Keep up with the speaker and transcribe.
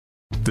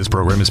This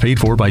program is paid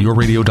for by Your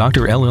Radio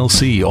Doctor,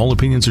 LLC. All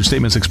opinions or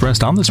statements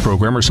expressed on this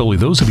program are solely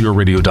those of Your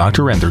Radio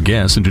Doctor and their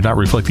guests and do not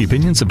reflect the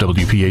opinions of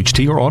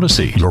WPHT or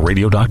Odyssey. Your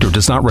Radio Doctor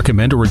does not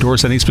recommend or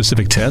endorse any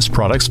specific tests,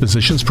 products,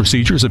 physicians,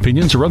 procedures,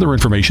 opinions, or other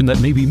information that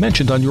may be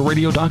mentioned on Your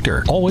Radio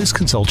Doctor. Always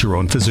consult your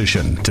own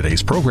physician.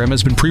 Today's program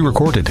has been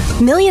pre-recorded.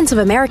 Millions of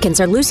Americans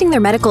are losing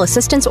their medical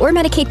assistance or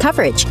Medicaid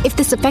coverage. If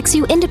this affects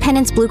you,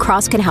 Independence Blue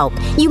Cross can help.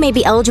 You may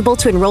be eligible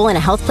to enroll in a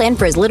health plan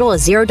for as little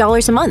as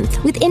 $0 a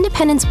month. With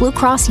Independence Blue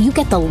Cross, you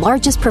get the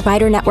largest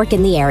provider network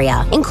in the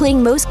area,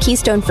 including most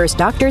Keystone First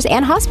doctors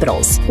and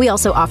hospitals. We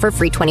also offer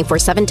free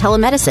 24/7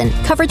 telemedicine,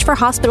 coverage for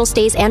hospital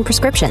stays and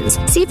prescriptions.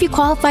 See if you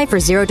qualify for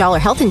 $0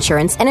 health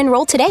insurance and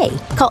enroll today.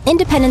 Call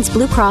Independence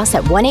Blue Cross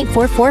at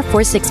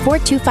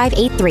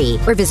 1-844-464-2583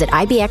 or visit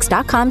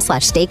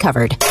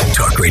ibx.com/staycovered.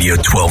 Talk Radio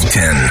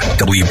 1210,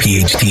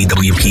 WPHT,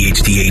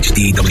 WPHT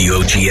HD,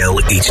 WOGL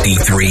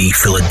HD3,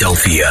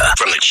 Philadelphia.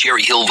 From the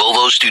Cherry Hill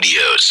Volvo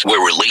Studios,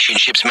 where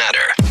relationships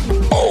matter.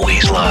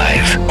 Always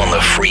live on the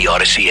free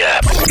Odyssey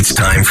app. It's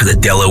time for the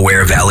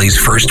Delaware Valley's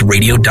first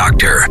radio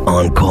doctor.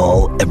 On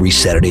call every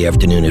Saturday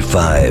afternoon at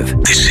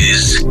 5. This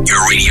is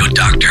Your Radio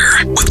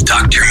Doctor with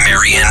Dr.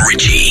 Marianne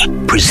Ritchie.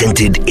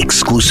 Presented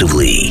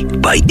exclusively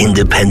by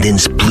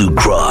Independence Blue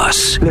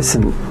Cross.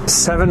 Listen,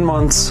 7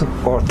 months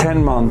or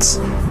 10 months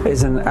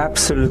is an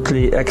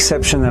absolutely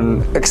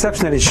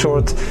exceptionally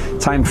short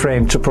time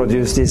frame to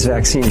produce this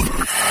vaccine.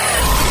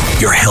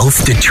 Your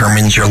health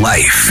determines your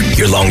life,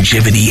 your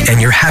longevity, and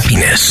your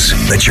happiness.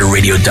 Let your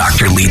radio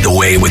doctor lead the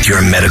way with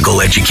your medical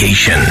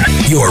education.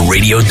 Your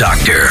Radio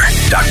Doctor,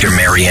 Dr.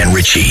 Marianne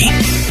Ritchie.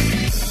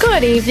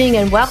 Good evening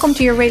and welcome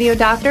to Your Radio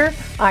Doctor.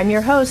 I'm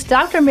your host,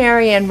 Dr.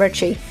 Marianne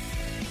Ritchie.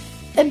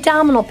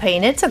 Abdominal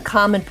pain, it's a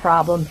common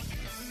problem.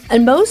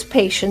 And most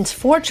patients,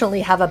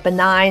 fortunately, have a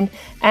benign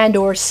and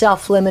or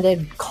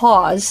self-limited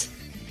cause.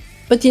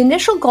 But the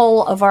initial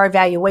goal of our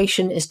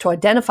evaluation is to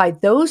identify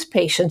those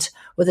patients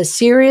with a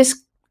serious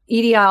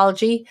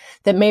etiology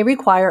that may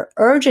require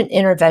urgent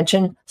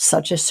intervention,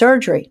 such as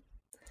surgery.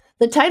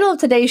 The title of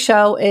today's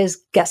show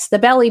is Guess the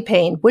Belly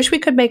Pain. Wish we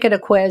could make it a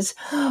quiz,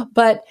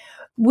 but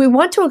we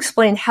want to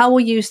explain how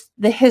we use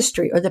the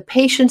history or the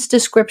patient's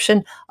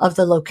description of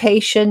the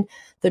location,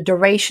 the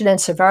duration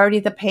and severity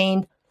of the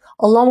pain,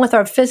 along with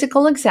our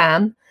physical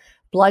exam,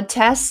 blood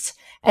tests,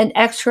 and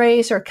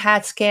x-rays or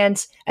CAT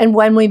scans, and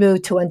when we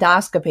move to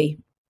endoscopy.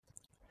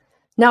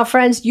 Now,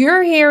 friends,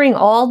 you're hearing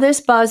all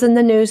this buzz in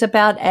the news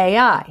about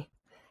AI,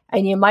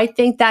 and you might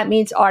think that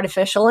means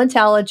artificial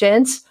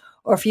intelligence,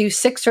 or for you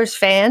Sixers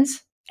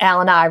fans,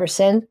 Allen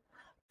Iverson.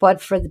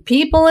 But for the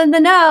people in the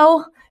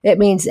know, it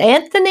means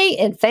Anthony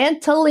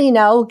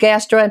Infantolino,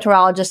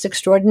 gastroenterologist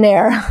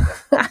extraordinaire.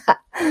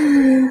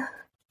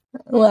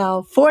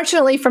 Well,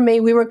 fortunately for me,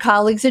 we were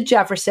colleagues at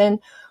Jefferson,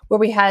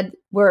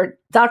 where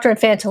Dr.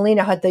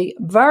 Infantolino had the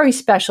very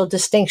special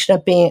distinction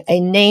of being a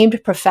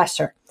named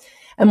professor.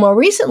 And more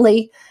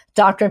recently,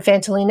 Dr.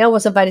 Infantolino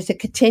was invited to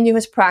continue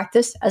his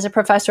practice as a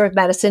professor of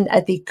medicine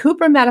at the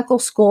Cooper Medical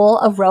School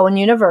of Rowan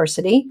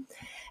University.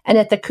 And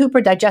at the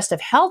Cooper Digestive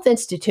Health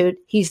Institute,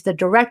 he's the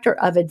director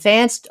of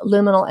advanced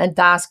luminal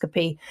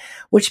endoscopy,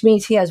 which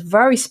means he has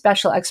very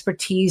special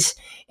expertise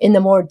in the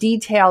more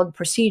detailed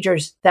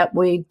procedures that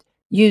we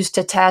use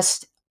to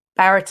test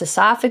Barrett's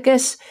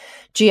esophagus,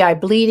 GI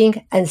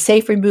bleeding, and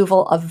safe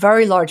removal of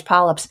very large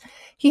polyps.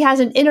 He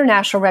has an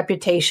international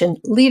reputation,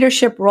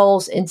 leadership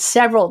roles in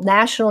several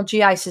national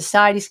GI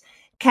societies,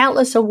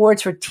 countless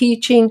awards for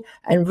teaching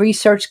and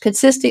research,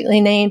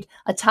 consistently named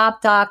a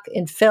top doc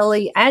in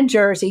Philly and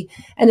Jersey,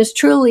 and is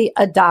truly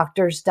a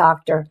doctor's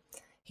doctor.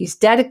 He's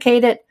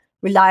dedicated,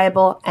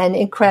 reliable, and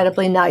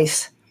incredibly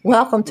nice.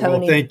 Welcome, Tony.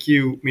 Well, thank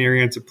you,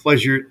 Marianne. It's a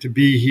pleasure to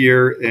be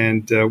here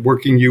and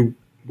working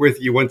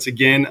with you once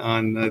again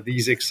on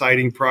these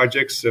exciting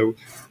projects. So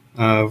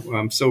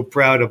I'm so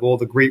proud of all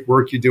the great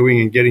work you're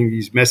doing and getting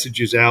these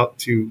messages out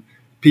to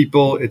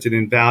people. It's an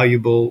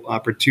invaluable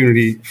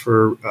opportunity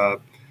for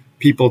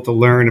people to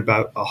learn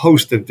about a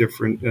host of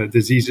different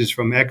diseases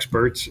from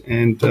experts.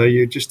 And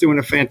you're just doing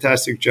a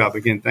fantastic job.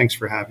 Again, thanks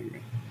for having me.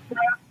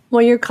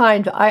 Well, you're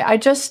kind. I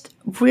just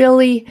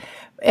really,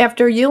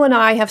 after you and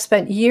I have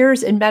spent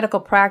years in medical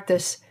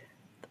practice,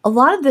 a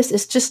lot of this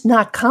is just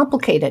not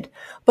complicated.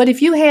 But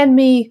if you hand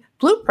me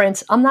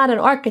blueprints, I'm not an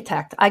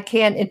architect. I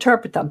can't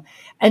interpret them.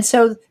 And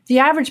so the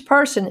average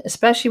person,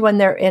 especially when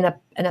they're in a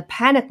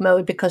panic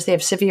mode because they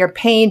have severe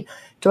pain,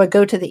 do I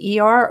go to the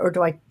ER or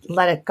do I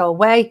let it go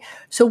away?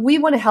 So we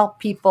want to help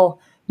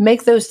people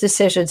make those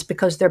decisions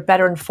because they're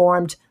better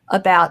informed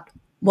about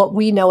what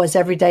we know as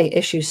everyday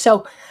issues.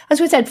 So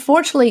as we said,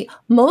 fortunately,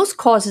 most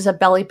causes of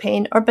belly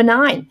pain are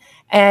benign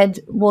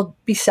and will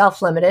be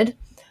self-limited.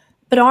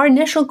 But our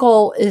initial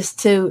goal is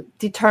to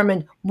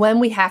determine when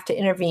we have to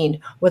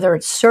intervene, whether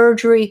it's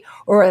surgery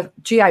or a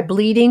GI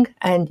bleeding,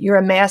 and you're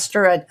a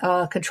master at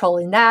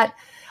controlling that,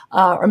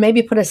 or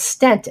maybe put a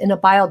stent in a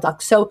bile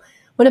duct. So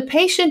when a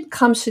patient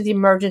comes to the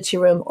emergency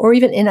room or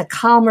even in a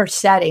calmer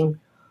setting,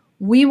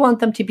 we want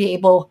them to be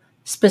able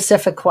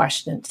specific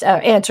questions,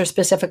 answer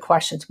specific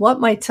questions. What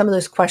might some of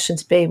those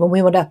questions be when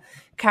we want to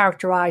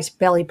characterize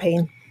belly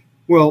pain?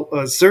 Well,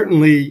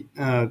 certainly,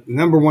 the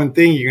number one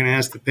thing you're going to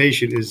ask the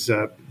patient is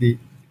the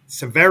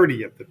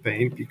severity of the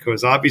pain,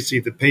 because obviously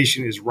if the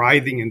patient is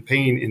writhing in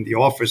pain in the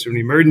office or in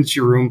the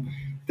emergency room,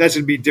 that's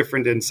going to be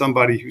different than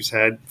somebody who's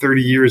had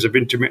 30 years of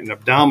intermittent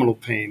abdominal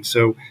pain.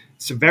 So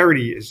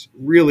severity is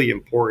really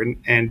important.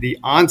 And the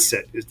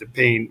onset, is the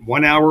pain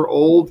 1 hour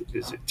old?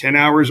 Is it 10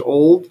 hours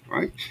old,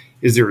 right?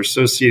 Is there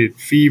associated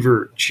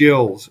fever,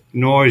 chills,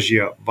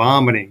 nausea,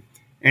 vomiting,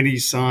 any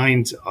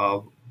signs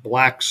of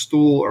black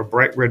stool or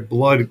bright red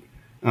blood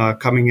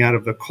coming out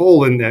of the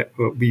colon that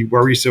would be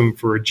worrisome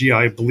for a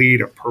GI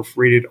bleed, a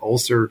perforated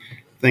ulcer,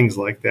 things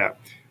like that.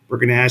 We're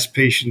going to ask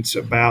patients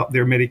about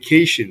their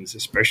medications,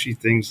 especially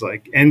things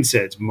like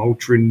NSAIDs,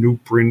 Motrin,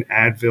 Nuprin,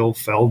 Advil,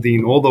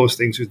 Feldene, all those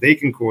things, because they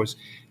can cause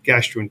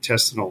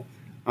gastrointestinal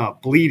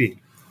bleeding.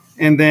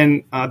 And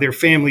then their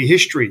family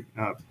history.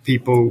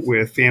 People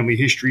with family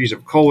histories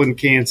of colon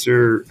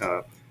cancer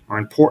are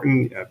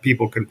important.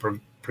 People can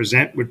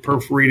present with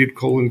perforated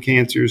colon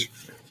cancers,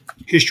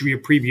 history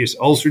of previous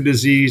ulcer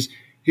disease,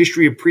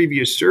 history of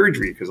previous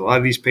surgery, because a lot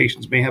of these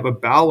patients may have a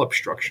bowel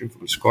obstruction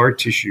from scar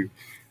tissue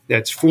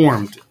that's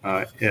formed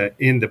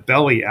in the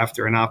belly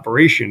after an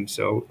operation.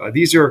 So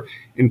these are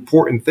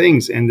important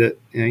things. And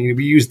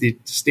we use the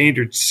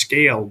standard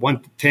scale,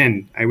 1 to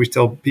 10. I always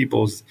tell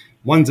people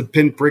 1's a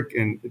pinprick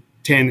and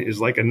 10 is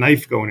like a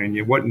knife going in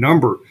you. What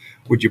number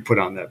would you put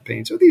on that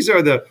pain? So these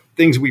are the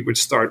things we would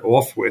start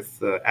off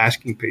with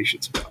asking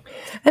patients about.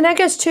 And I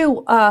guess,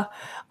 too,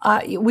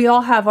 we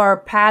all have our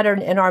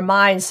pattern in our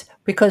minds,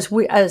 because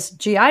we, as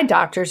GI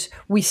doctors,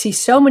 we see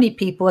so many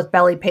people with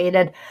belly pain.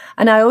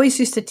 And I always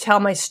used to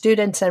tell my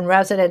students and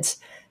residents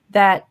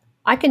that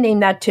I can name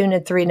that tune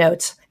in 3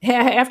 notes.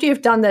 After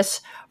you've done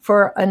this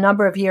for a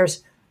number of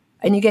years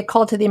and you get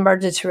called to the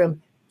emergency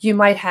room, you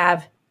might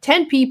have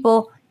 10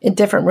 people in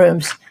different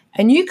rooms.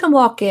 And you can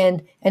walk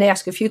in and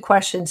ask a few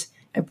questions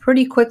and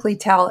pretty quickly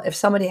tell if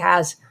somebody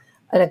has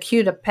an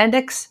acute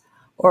appendix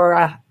or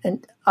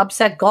an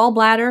upset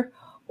gallbladder,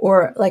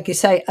 or, like you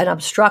say, an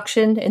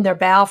obstruction in their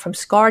bowel from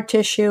scar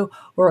tissue,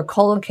 or a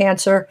colon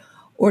cancer,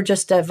 or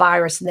just a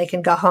virus, and they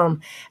can go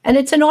home. And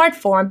it's an art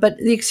form, but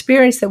the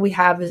experience that we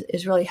have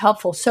is really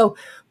helpful. So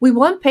we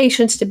want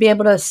patients to be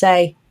able to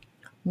say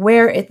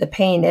where the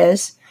pain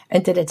is,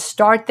 and did it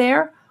start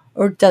there,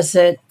 or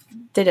did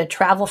it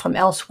travel from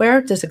elsewhere?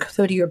 Does it go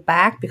through to your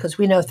back? Because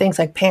we know things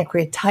like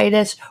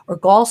pancreatitis or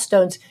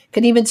gallstones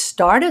can even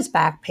start as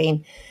back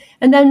pain.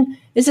 And then,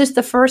 is this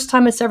the first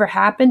time it's ever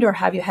happened, or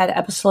have you had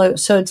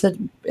episodes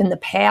in the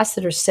past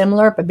that are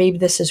similar, but maybe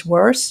this is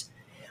worse?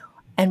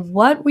 And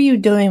what were you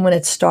doing when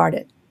it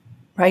started,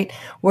 right?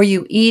 Were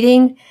you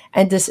eating?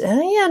 And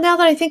now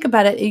that I think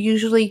about it, it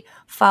usually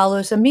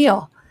follows a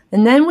meal.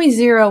 And then we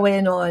zero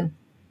in on,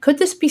 could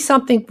this be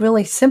something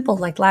really simple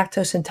like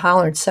lactose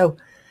intolerance? So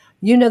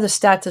you know the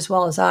stats as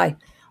well as I.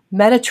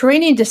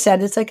 Mediterranean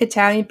descendants, like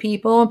Italian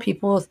people and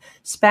people with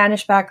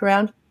Spanish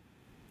background,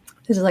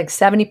 this is like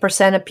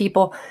 70% of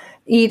people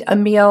eat a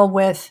meal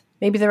with,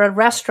 maybe they're at a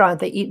restaurant,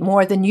 they eat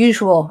more than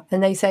usual,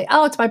 and they say,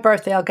 oh, it's my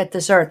birthday, I'll get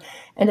dessert.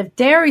 And if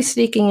dairy's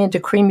sneaking into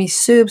creamy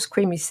soups,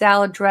 creamy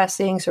salad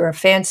dressings, or a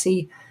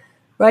fancy,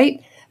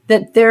 right,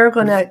 that they're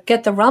going to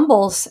get the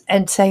rumbles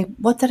and say,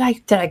 did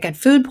I get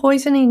food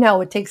poisoning?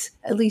 No, it takes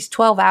at least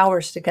 12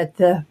 hours to get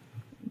the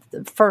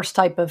first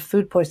type of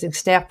food poisoning,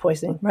 staph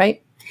poisoning,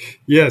 right?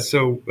 Yeah.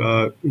 So,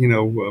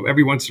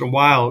 every once in a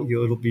while,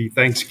 it'll be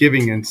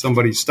Thanksgiving and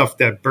somebody stuffed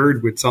that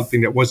bird with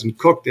something that wasn't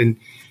cooked. And,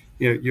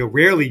 you'll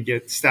rarely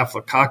get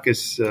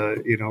staphylococcus,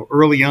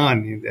 early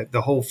on.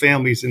 The whole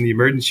family's in the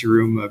emergency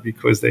room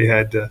because they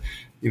had,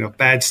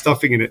 bad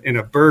stuffing in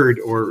a bird,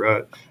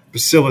 or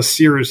Bacillus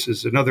cereus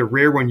is another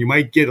rare one. You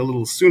might get a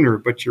little sooner,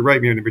 but you're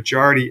right. The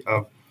majority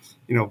of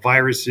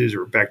viruses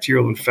or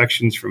bacterial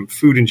infections from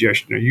food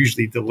ingestion are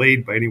usually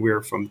delayed by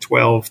anywhere from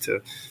 12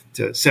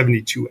 to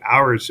 72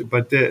 hours.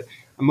 But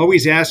I'm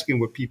always asking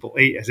what people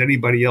ate. Has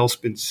anybody else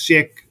been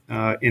sick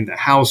in the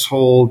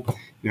household?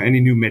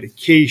 Any new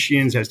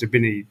medications? Has there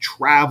been any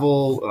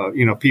travel?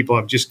 People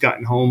have just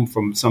gotten home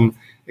from some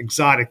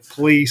exotic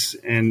place,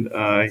 and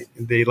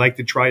they like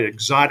to try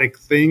exotic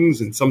things.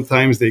 And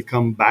sometimes they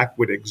come back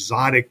with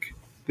exotic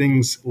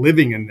things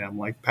living in them,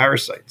 like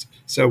parasites.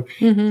 So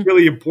it's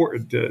really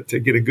important to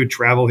get a good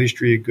travel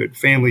history, a good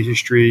family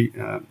history,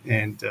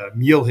 and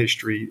meal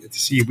history to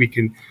see if we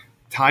can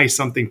tie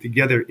something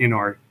together in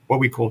our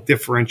what we call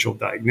differential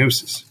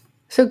diagnosis.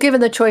 So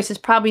given the choice, it's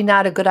probably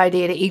not a good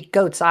idea to eat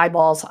goat's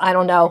eyeballs. I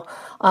don't know.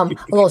 A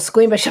little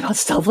squeamish about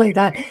stuff like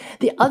that.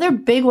 The other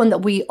big one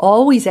that we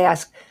always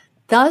ask,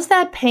 does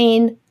that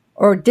pain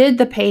or did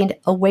the pain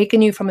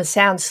awaken you from a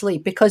sound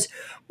sleep? Because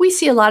we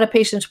see a lot of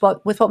patients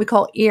with what we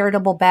call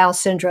irritable bowel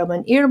syndrome.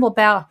 And irritable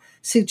bowel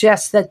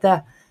suggests that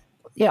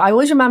I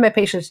always remind my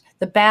patients,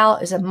 the bowel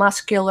is a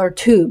muscular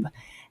tube.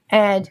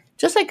 And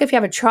just like if you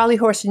have a Charlie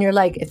horse in your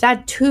leg, if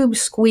that tube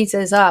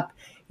squeezes up,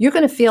 you're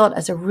going to feel it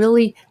as a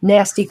really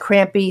nasty,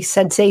 crampy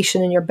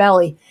sensation in your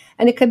belly.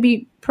 And it can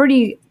be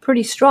pretty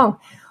pretty strong.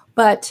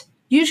 But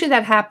usually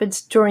that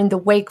happens during the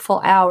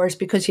wakeful hours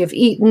because you've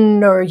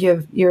eaten or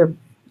you're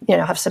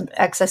have some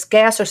excess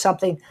gas or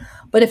something.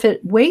 But if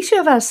it wakes you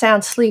out of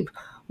sound sleep,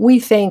 we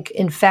think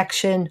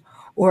infection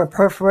or a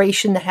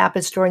perforation that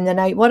happens during the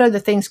night. What other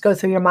things go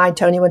through your mind,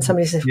 Tony, when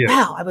somebody says,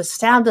 wow, I was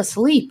sound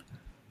asleep?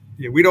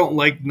 Yeah, we don't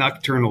like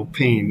nocturnal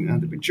pain.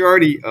 The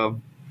majority of,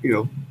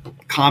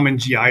 common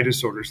GI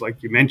disorders,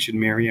 like you mentioned,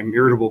 Miriam,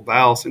 irritable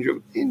bowel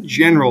syndrome, in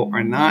general,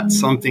 are not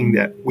something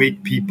that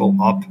wake people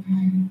up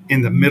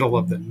in the middle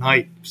of the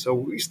night. So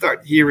we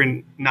start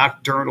hearing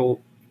nocturnal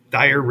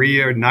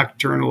diarrhea,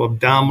 nocturnal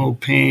abdominal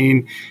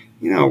pain,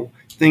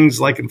 things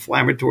like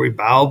inflammatory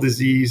bowel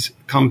disease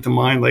come to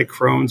mind, like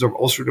Crohn's or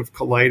ulcerative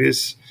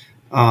colitis,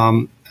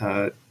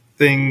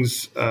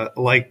 things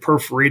like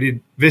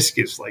perforated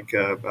viscus, like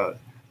a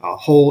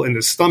hole in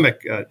the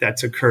stomach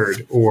that's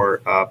occurred,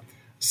 or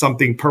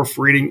something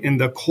perforating in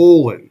the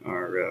colon,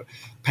 or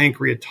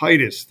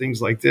pancreatitis,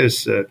 things like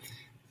this,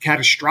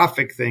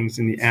 catastrophic things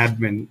in the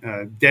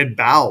abdomen, dead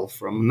bowel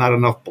from not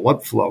enough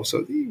blood flow.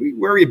 So we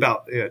worry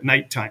about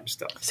nighttime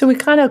stuff. So we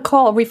kind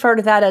of refer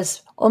to that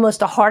as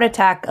almost a heart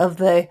attack of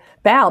the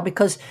bowel,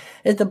 because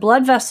if the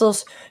blood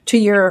vessels to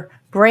your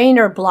brain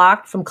are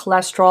blocked from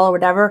cholesterol or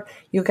whatever,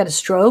 you get a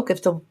stroke.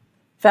 If the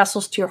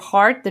vessels to your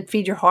heart that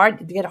feed your heart,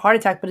 you get a heart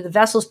attack. But if the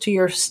vessels to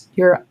your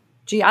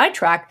GI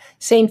tract,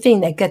 same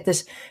thing. They get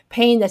this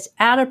pain that's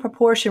out of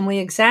proportion. We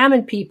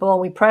examine people and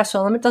we press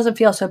on them. It doesn't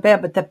feel so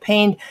bad, but the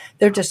pain,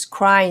 they're just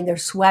crying, they're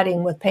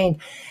sweating with pain.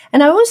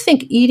 And I always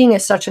think eating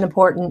is such an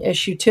important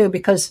issue too,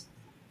 because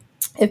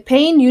if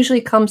pain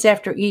usually comes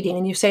after eating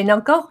and you say,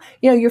 no, go,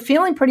 you're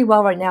feeling pretty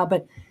well right now,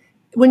 but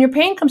when your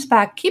pain comes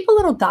back, keep a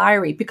little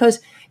diary, because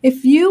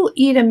if you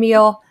eat a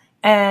meal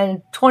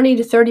and 20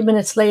 to 30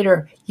 minutes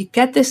later, you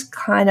get this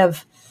kind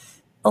of,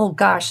 oh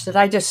gosh, did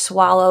I just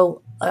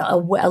swallow a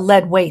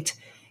lead weight?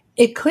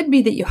 It could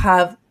be that you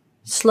have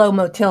slow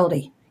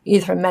motility,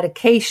 either from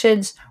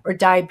medications or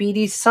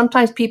diabetes.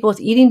 Sometimes people with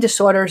eating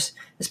disorders,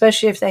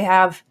 especially if they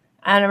have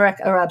bulimia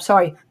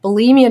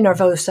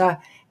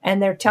nervosa,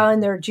 and they're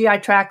telling their GI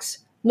tracts,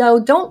 no,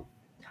 don't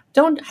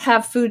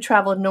have food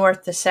travel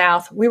north to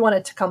south. We want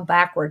it to come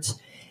backwards.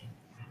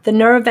 The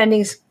nerve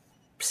endings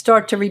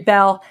start to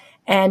rebel,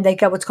 and they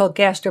get what's called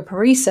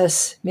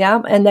gastroparesis,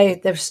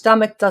 and their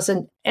stomach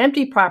doesn't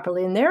empty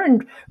properly, and they're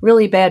in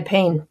really bad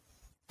pain.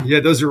 Yeah,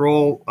 those are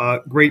all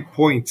great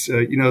points.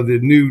 The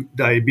new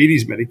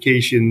diabetes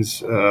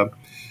medications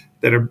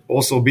that are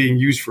also being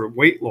used for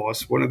weight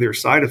loss, one of their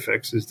side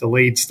effects is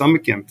delayed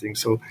stomach emptying.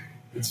 So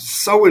it's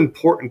so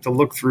important to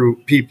look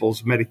through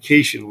people's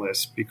medication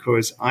lists,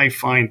 because I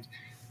find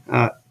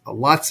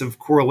lots of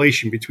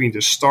correlation between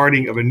the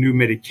starting of a new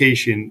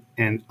medication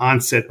and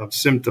onset of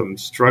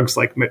symptoms. Drugs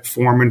like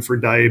metformin for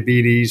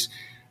diabetes,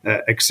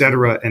 et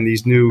cetera, and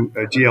these new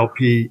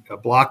GLP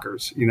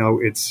blockers.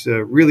 It's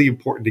really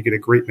important to get a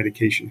great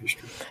medication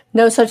history.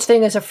 No such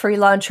thing as a free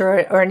lunch or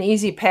an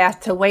easy path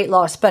to weight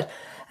loss.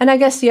 And I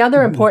guess the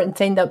other important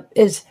thing that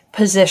is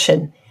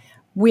position.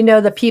 We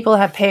know that people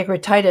who have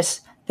pancreatitis,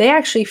 they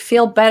actually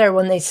feel better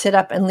when they sit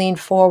up and lean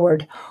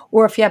forward.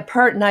 Or if you have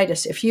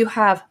peritonitis, if you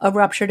have a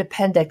ruptured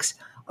appendix,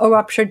 a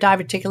ruptured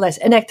diverticulitis,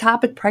 an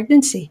ectopic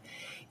pregnancy,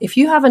 if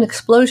you have an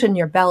explosion in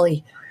your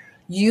belly,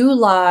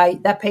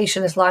 that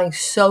patient is lying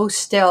so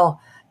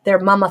still, they're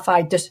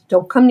mummified. Just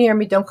don't come near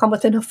me. Don't come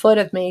within a foot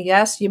of me.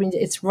 Yes,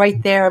 it's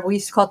right there. We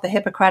used to call it the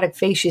Hippocratic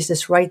facies.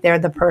 It's right there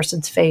in the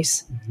person's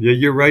face. Yeah,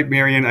 you're right,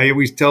 Marianne. I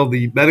always tell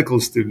the medical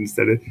students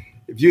that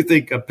if you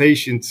think a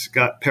patient's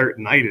got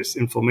peritonitis,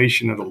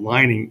 inflammation of the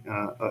lining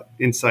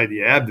inside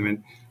the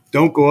abdomen,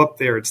 don't go up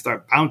there and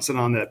start bouncing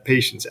on that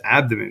patient's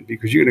abdomen,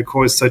 because you're going to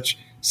cause such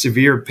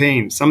severe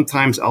pain.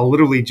 Sometimes I'll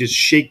literally just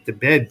shake the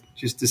bed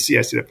just to see.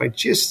 I said, if I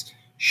just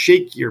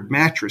shake your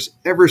mattress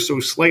ever so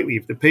slightly,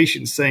 if the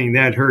patient's saying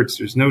that hurts,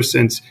 there's no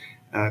sense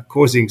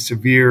causing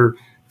severe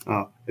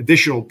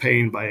additional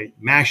pain by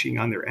mashing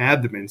on their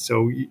abdomen.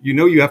 So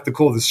you have to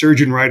call the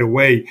surgeon right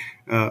away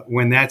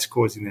when that's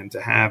causing them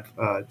to have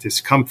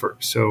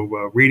discomfort. So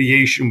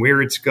radiation,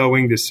 where it's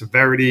going, the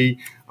severity,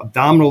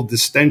 abdominal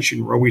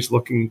distension, we're always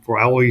looking for.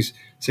 I always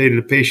say to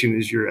the patient,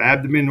 is your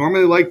abdomen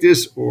normally like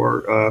this,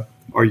 or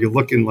are you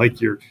looking like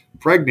you're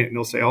pregnant? And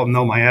they'll say, oh,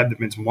 no, my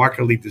abdomen's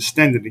markedly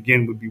distended.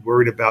 Again, we'd be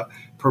worried about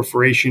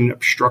perforation,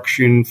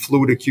 obstruction,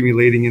 fluid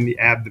accumulating in the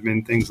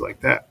abdomen, things like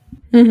that.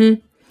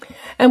 Mm-hmm.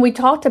 And we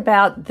talked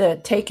about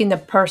taking the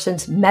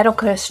person's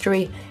medical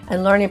history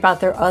and learning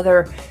about their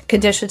other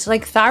conditions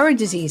like thyroid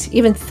disease.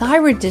 Even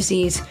thyroid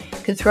disease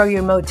can throw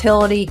your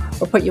motility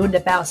or put you into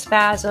bowel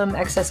spasm,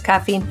 excess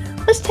caffeine.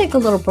 Let's take a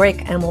little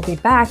break and we'll be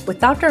back with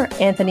Dr.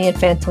 Anthony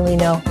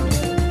Infantolino.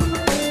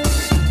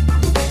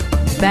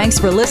 Thanks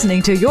for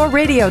listening to Your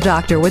Radio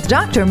Doctor with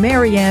Dr.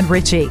 Marianne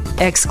Ritchie,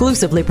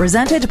 exclusively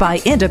presented by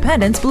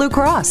Independence Blue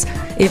Cross.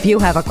 If you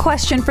have a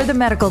question for the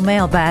medical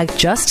mailbag,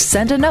 just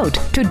send a note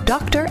to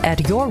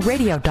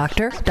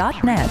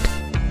doctor@yourradiodoctor.net.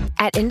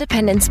 At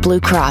Independence Blue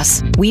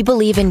Cross, we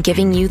believe in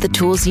giving you the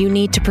tools you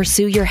need to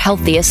pursue your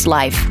healthiest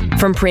life.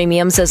 From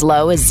premiums as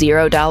low as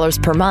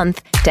 $0 per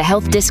month to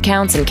health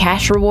discounts and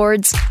cash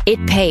rewards, it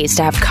pays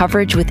to have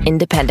coverage with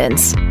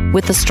Independence.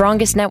 With the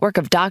strongest network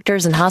of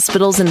doctors and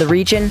hospitals in the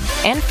region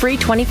and free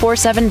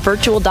 24/7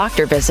 virtual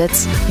doctor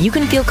visits, you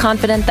can feel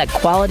confident that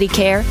quality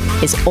care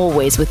is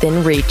always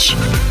within reach.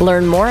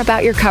 Learn more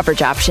about your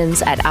coverage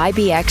options at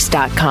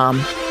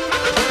ibx.com.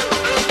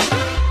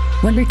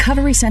 When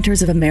Recovery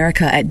Centers of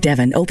America at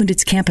Devon opened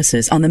its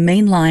campuses on the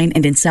Main Line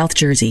and in South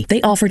Jersey, they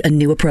offered a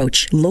new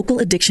approach, local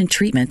addiction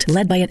treatment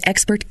led by an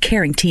expert,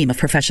 caring team of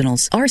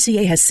professionals.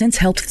 RCA has since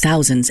helped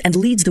thousands and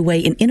leads the way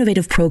in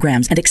innovative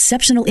programs and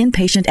exceptional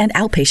inpatient and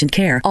outpatient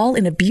care, all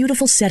in a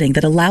beautiful setting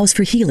that allows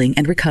for healing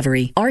and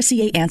recovery.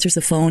 RCA answers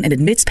the phone and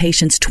admits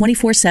patients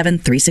 24/7,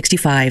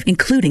 365,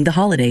 including the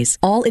holidays.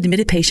 All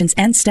admitted patients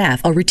and staff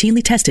are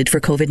routinely tested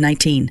for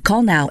COVID-19.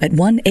 Call now at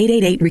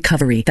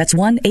 1-888-RECOVERY. That's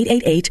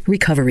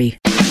 1-888-RECOVERY.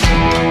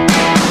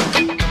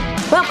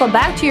 Welcome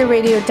back to your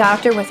radio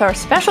doctor with our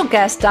special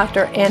guest,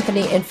 Dr.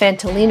 Anthony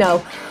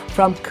Infantolino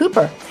from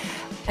Cooper.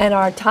 And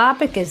our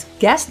topic is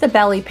Guess the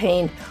Belly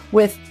Pain.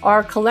 With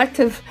our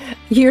collective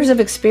years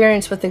of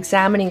experience with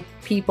examining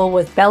people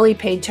with belly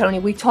pain, Tony,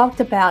 we talked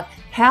about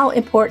how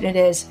important it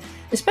is,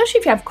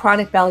 especially if you have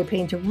chronic belly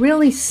pain, to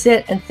really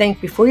sit and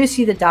think before you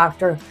see the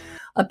doctor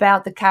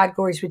about the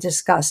categories we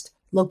discussed.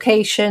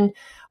 Location,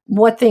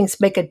 what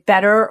things make it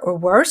better or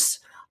worse.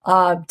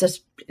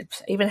 Does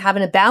even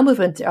having a bowel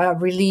movement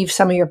relieve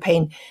some of your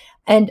pain?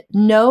 And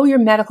know your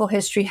medical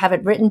history, have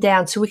it written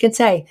down so we can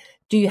say,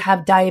 do you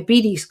have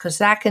diabetes? Because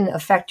that can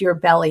affect your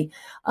belly.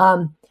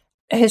 A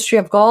history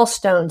of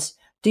gallstones.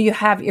 Do you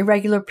have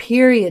irregular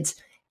periods?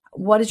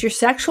 What is your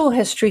sexual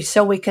history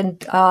so we can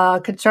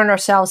concern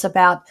ourselves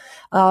about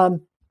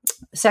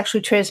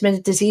sexually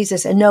transmitted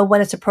diseases and know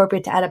when it's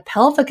appropriate to add a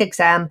pelvic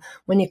exam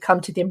when you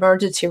come to the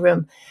emergency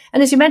room.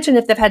 And as you mentioned,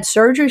 if they've had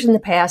surgeries in the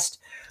past,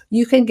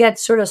 you can get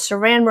sort of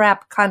saran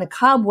wrap kind of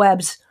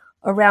cobwebs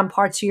around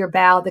parts of your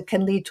bowel that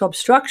can lead to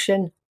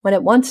obstruction when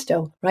it wants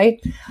to,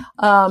 right?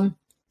 And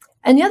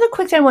the other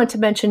quick thing I want to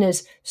mention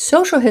is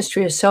social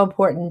history is so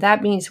important.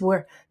 That means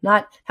we're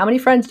not, how many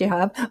friends do you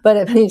have? But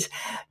it means,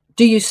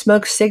 do you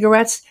smoke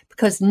cigarettes?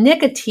 Because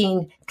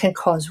nicotine can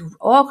cause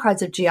all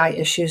kinds of GI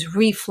issues,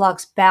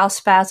 reflux, bowel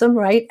spasm,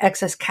 right?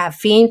 Excess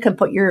caffeine can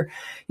put your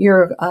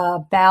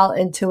bowel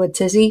into a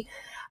tizzy.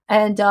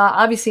 And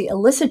obviously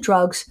illicit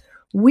drugs.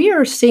 We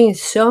are seeing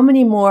so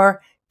many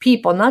more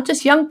people, not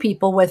just young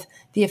people, with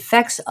the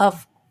effects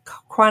of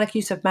chronic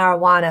use of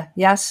marijuana,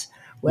 yes,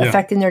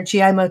 affecting their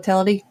GI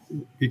motility.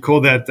 We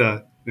call that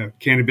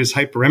cannabis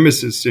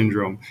hyperemesis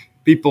syndrome.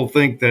 People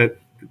think that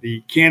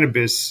the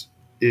cannabis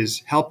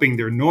is helping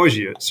their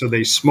nausea, so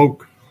they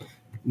smoke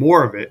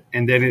more of it,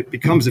 and then it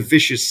becomes a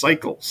vicious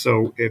cycle.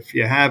 So if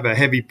you have a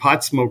heavy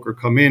pot smoker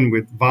come in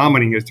with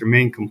vomiting as their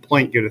main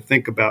complaint, you got to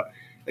think about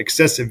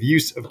excessive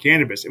use of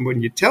cannabis. And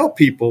when you tell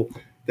people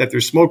that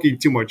they're smoking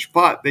too much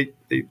pot, they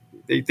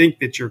think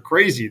that you're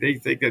crazy. They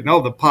think that,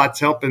 no, the pot's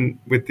helping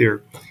with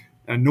their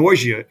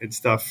nausea and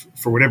stuff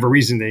for whatever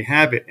reason they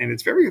have it. And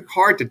it's very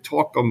hard to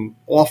talk them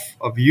off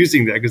of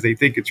using that because they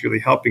think it's really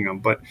helping them.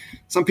 But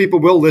some people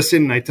will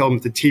listen, and I tell them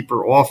to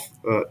taper off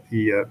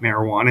the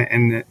marijuana,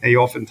 and they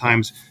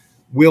oftentimes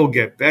will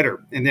get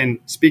better. And then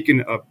speaking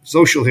of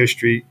social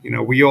history,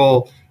 we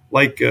all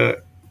like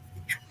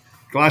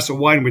glass of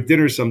wine with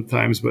dinner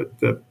sometimes, but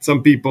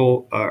some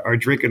people are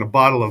drinking a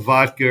bottle of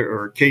vodka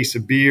or a case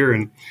of beer.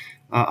 And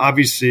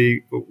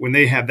obviously, when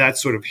they have that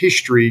sort of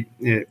history,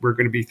 we're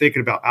going to be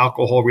thinking about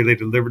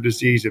alcohol-related liver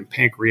disease and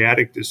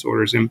pancreatic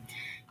disorders. And,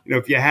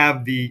 if you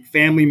have the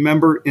family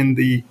member in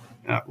the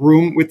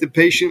room with the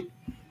patient,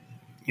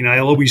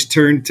 I'll always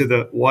turn to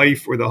the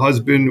wife or the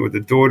husband or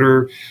the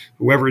daughter,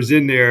 whoever's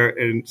in there,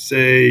 and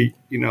say,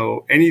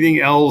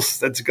 anything else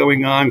that's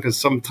going on, because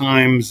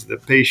sometimes the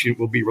patient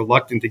will be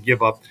reluctant to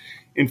give up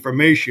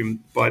information,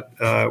 but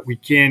we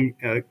can,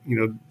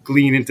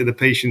 glean into the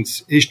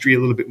patient's history a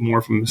little bit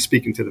more from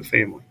speaking to the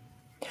family.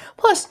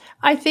 Plus,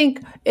 I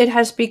think it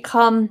has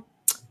become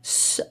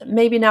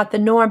maybe not the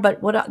norm,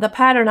 but what the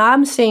pattern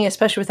I'm seeing,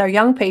 especially with our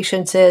young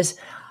patients, is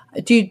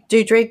do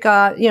you drink,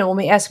 when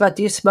we ask about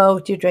do you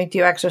smoke, do you drink, do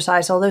you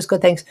exercise, all those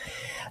good things.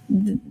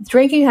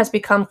 Drinking has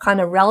become kind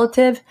of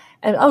relative.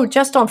 And,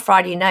 just on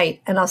Friday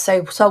night. And I'll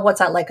say, so what's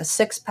that, like a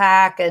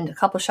 6-pack and a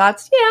couple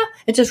shots? Yeah,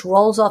 it just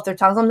rolls off their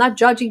tongues. I'm not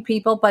judging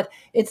people, but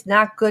it's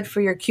not good for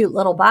your cute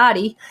little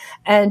body.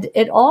 And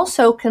it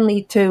also can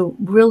lead to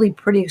really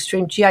pretty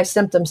extreme GI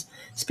symptoms.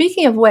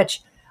 Speaking of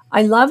which,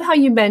 I love how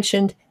you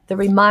mentioned the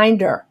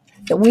reminder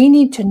that we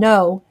need to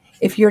know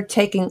if you're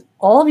taking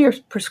all of your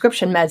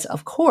prescription meds,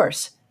 of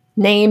course,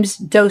 names,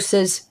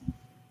 doses,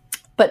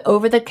 but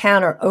over the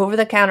counter,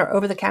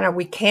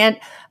 we can't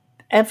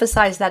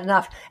emphasize that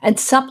enough. And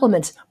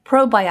supplements,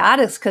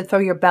 probiotics could throw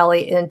your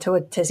belly into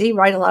a tizzy,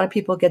 right? A lot of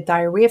people get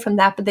diarrhea from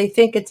that, but they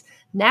think it's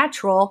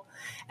natural.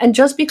 And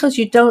just because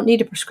you don't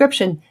need a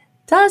prescription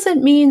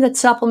doesn't mean that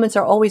supplements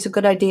are always a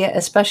good idea,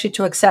 especially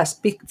to excess,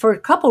 for a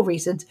couple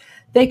reasons.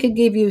 They could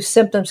give you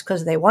symptoms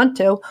because they want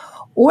to,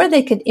 or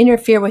they could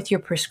interfere with your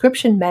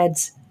prescription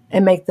meds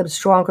and make them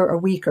stronger or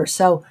weaker.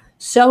 So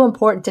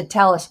important to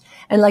tell us.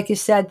 And like you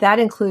said, that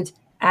includes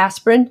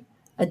aspirin,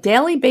 a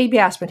daily baby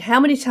aspirin. How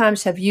many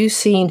times have you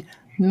seen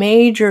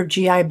major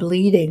GI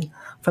bleeding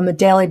from a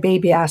daily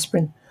baby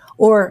aspirin,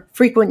 or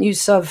frequent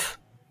use of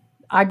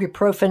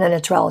ibuprofen and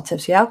its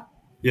relatives? Yeah.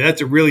 Yeah,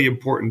 that's a really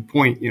important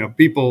point.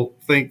 People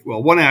think,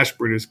 well, one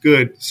aspirin is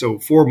good, so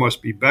 4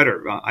 must be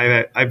better.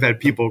 I've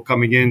had people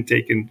coming in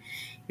taking,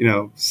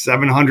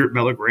 700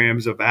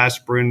 milligrams of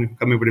aspirin,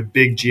 coming with a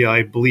big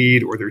GI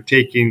bleed, or they're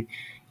taking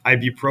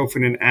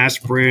ibuprofen and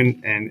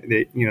aspirin, and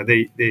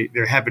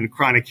they're having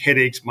chronic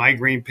headaches.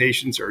 Migraine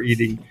patients are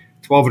eating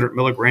 1,200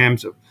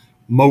 milligrams of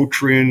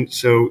Motrin.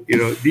 So,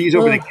 these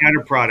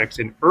over-the-counter products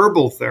and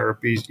herbal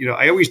therapies,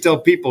 I always tell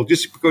people,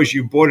 just because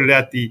you bought it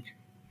at the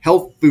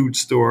health food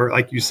store,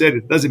 like you said,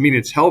 it doesn't mean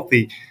it's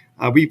healthy.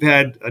 We've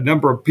had a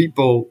number of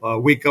people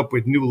wake up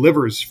with new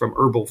livers from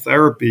herbal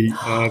therapy,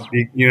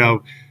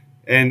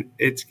 and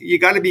you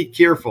got to be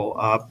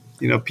careful.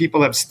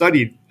 People have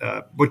studied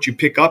what you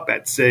pick up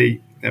at,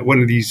 say, at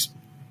one of these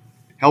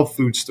health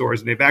food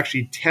stores, and they've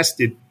actually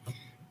tested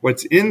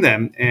what's in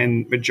them.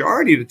 And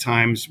majority of the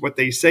times what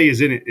they say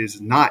is in it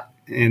is not.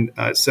 And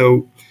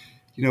so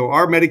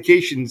our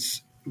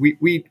medications,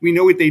 we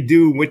know what they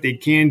do and what they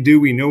can do.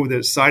 We know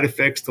the side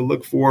effects to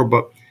look for,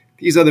 but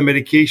these other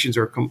medications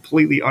are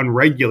completely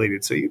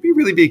unregulated. So you'd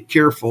really be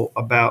careful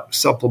about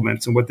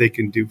supplements and what they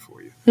can do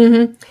for you.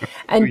 Mm-hmm.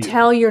 And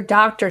tell your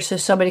doctor so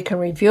somebody can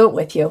review it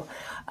with you.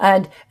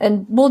 And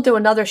we'll do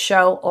another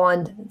show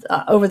on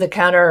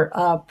over-the-counter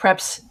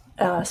preps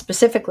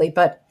specifically.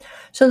 But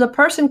so the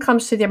person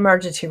comes to the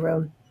emergency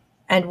room,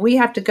 and we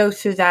have to go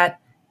through that.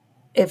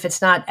 If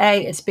it's not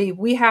A, it's B.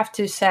 We have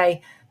to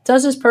say,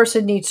 does this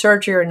person need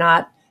surgery or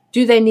not?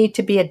 Do they need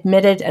to be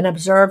admitted and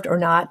observed or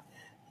not?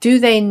 Do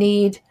they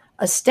need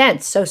a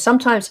stent? So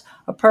sometimes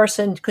a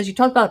person, because you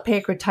talked about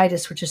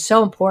pancreatitis, which is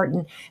so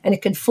important, and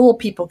it can fool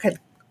people, can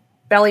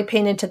belly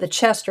pain into the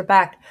chest or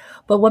back.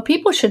 But what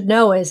people should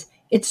know is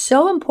it's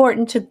so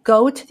important to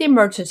go to the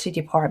emergency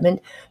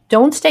department.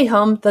 Don't stay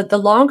home. The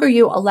longer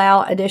you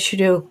allow an issue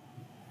to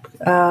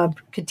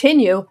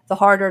continue, the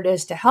harder it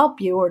is to help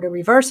you or to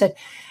reverse it.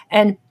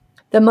 And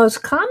the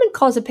most common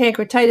cause of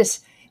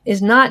pancreatitis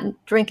is not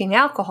drinking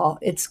alcohol.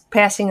 It's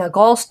passing a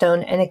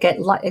gallstone, and it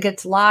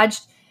gets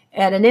lodged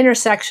at an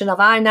intersection of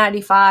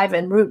I-95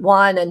 and Route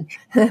 1 and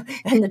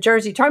and the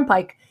Jersey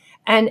Turnpike.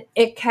 And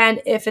it can,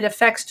 if it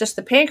affects just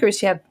the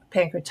pancreas, you have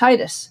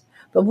pancreatitis.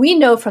 But we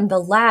know from the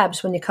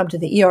labs when you come to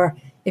the ER,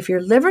 if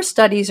your liver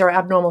studies are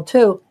abnormal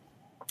too,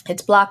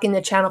 it's blocking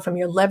the channel from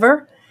your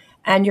liver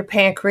and your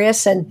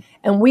pancreas. And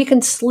we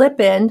can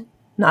slip in,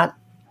 not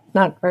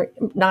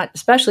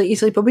especially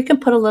easily, but we can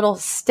put a little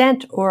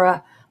stent or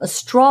a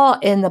straw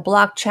in the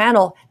blocked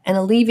channel and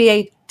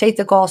take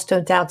the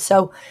gallstones out.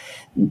 So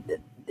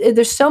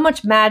there's so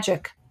much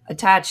magic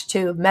attached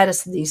to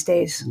medicine these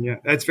days. Yeah,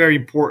 that's very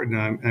important.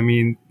 I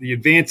mean, the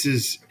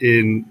advances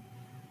in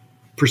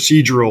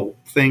procedural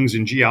things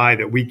in GI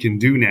that we can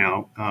do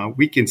now,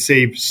 we can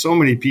save so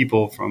many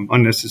people from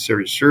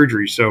unnecessary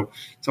surgery. So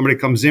somebody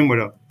comes in with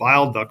a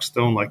bile duct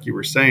stone, like you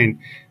were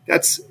saying,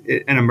 that's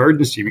an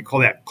emergency. We call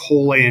that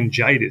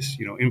cholangitis,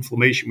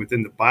 inflammation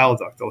within the bile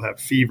duct. They'll have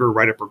fever,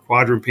 right upper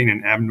quadrant pain,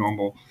 and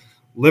abnormal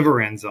liver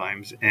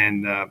enzymes.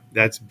 And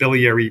that's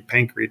biliary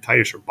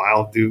pancreatitis or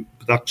bile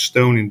duct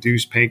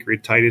stone-induced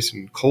pancreatitis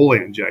and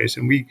cholangitis.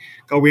 And we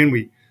go in,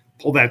 we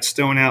pull that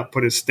stone out,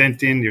 put a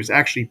stent in. There's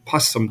actually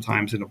pus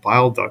sometimes in the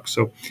bile duct.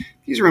 So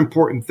these are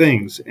important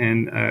things.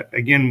 And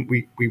again,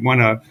 we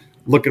want to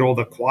look at all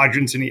the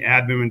quadrants in the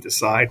abdomen,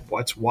 decide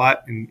what's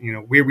what, and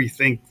where we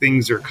think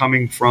things are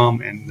coming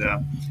from, and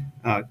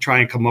try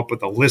and come up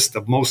with a list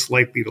of most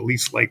likely to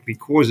least likely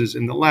causes.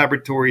 And the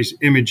laboratories,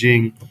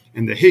 imaging,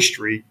 and the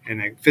history and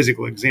a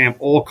physical exam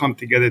all come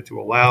together to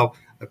allow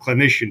a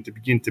clinician to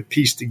begin to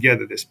piece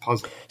together this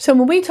puzzle. So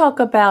when we talk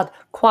about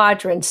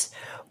quadrants,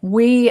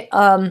 we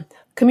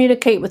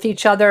communicate with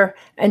each other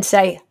and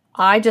say,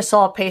 I just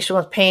saw a patient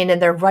with pain in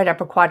their right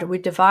upper quadrant. We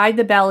divide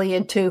the belly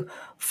into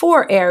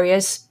 4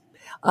 areas,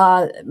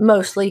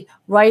 mostly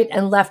right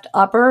and left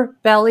upper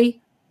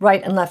belly,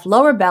 right and left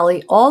lower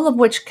belly, all of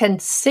which can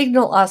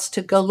signal us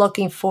to go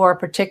looking for a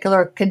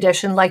particular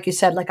condition. Like you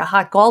said, like a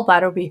hot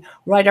gallbladder would be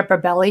right upper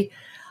belly.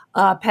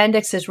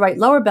 Appendix is right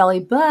lower belly.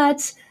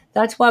 But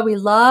that's why we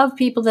love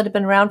people that have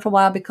been around for a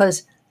while,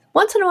 because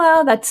once in a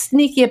while, that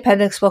sneaky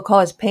appendix will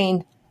cause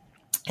pain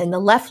in the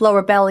left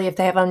lower belly if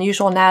they have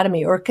unusual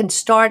anatomy, or it can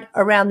start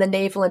around the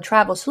navel and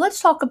travel. So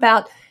let's talk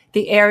about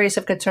the areas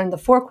of concern, the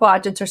 4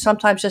 quadrants, or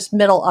sometimes just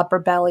middle upper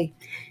belly.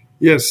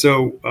 Yeah,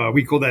 so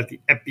we call that the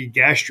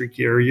epigastric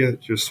area,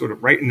 just sort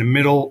of right in the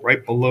middle,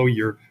 right below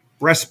your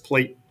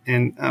breastplate.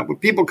 And when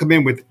people come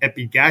in with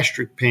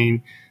epigastric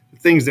pain, the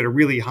things that are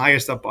really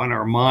highest up on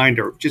our mind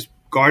are just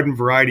garden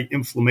variety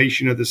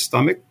inflammation of the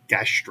stomach,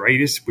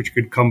 gastritis, which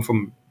could come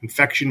from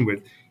infection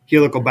with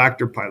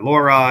Helicobacter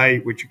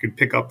pylori, which you can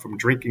pick up from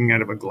drinking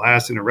out of a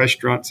glass in a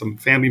restaurant. Some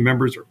family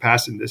members are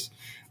passing this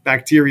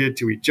bacteria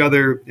to each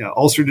other.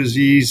 Ulcer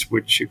disease,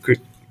 which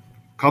could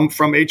come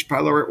from H.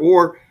 pylori,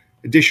 or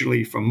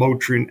additionally from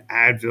Motrin,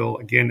 Advil.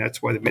 Again,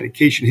 that's why the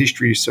medication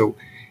history is so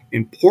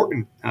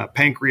important.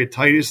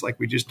 Pancreatitis, like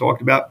we just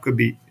talked about, could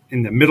be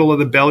in the middle of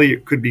the belly.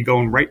 It could be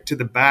going right to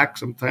the back.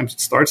 Sometimes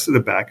it starts to the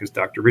back, as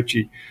Dr.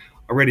 Ritchie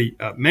already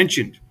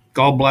mentioned.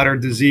 Gallbladder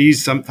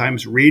disease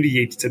sometimes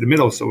radiates to the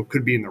middle, so it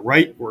could be in the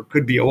right, or it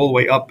could be all the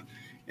way up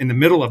in the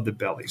middle of the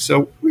belly.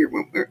 So,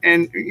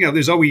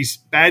 there's always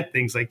bad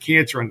things like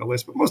cancer on the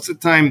list, but most of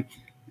the time,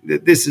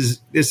 this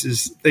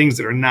is things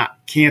that are not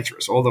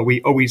cancerous, although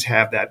we always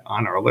have that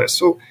on our list.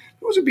 So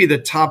those would be the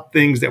top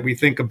things that we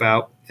think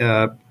about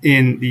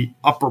in the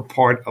upper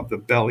part of the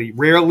belly.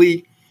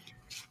 Rarely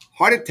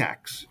heart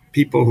attacks.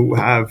 People who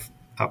have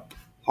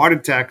heart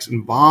attacks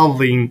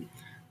involving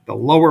the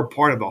lower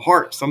part of the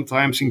heart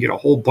sometimes can get a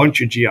whole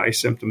bunch of GI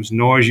symptoms,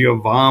 nausea,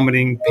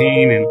 vomiting,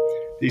 pain, and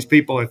these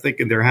people are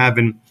thinking they're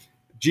having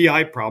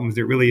GI problems.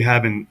 They're really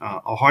having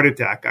a heart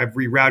attack. I've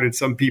rerouted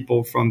some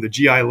people from the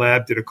GI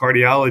lab to the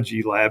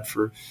cardiology lab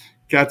for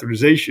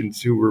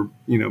catheterizations who were,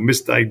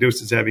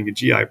 misdiagnosed as having a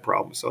GI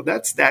problem. So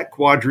that's that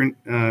quadrant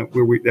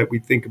that we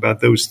think about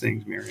those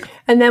things, Marianne.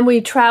 And then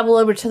we travel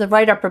over to the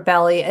right upper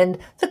belly, and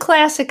the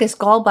classic is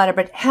gallbladder.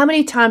 But how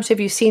many times have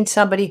you seen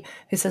somebody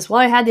who says,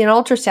 well, I had the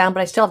ultrasound,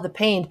 but I still have the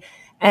pain?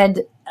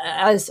 And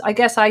as I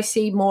guess I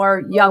see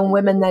more young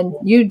women than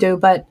you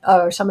do,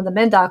 or some of the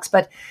men docs,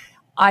 but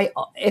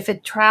if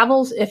it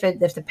travels, if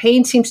the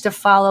pain seems to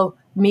follow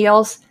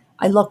meals,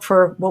 I look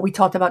for what we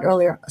talked about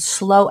earlier,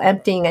 slow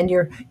emptying, and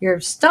your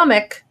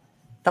stomach,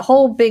 the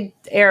whole big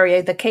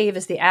area, the cave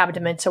is the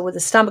abdomen. So where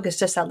the stomach is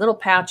just that little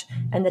pouch,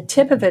 and the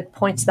tip of it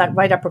points to that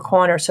right upper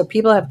corner. So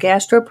people have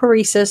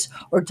gastroparesis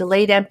or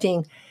delayed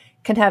emptying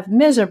can have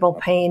miserable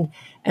pain,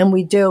 and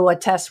we do a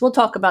test. We'll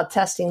talk about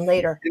testing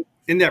later.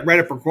 In that right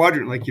upper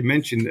quadrant, like you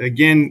mentioned,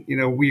 again,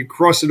 we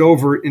cross it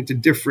over into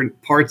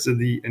different parts of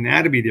the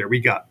anatomy there. We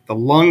got the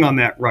lung on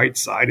that right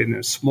side and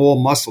a small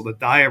muscle, the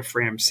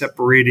diaphragm,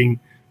 separating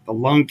the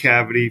lung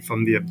cavity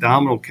from the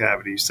abdominal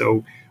cavity.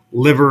 So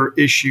liver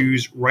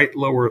issues, right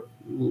lower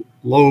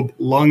lobe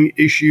lung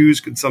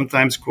issues could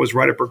sometimes cause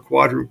right upper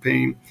quadrant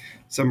pain.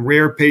 Some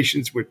rare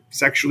patients with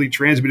sexually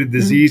transmitted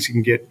disease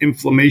can get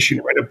inflammation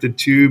right up the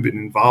tube and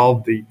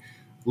involve the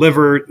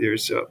liver.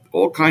 There's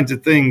all kinds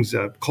of things.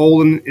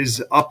 Colon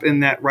is up in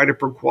that right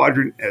upper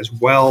quadrant as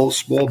well,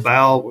 small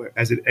bowel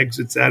as it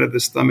exits out of the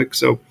stomach.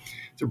 So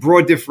it's a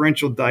broad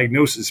differential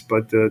diagnosis,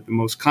 but the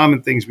most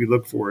common things we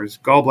look for is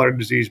gallbladder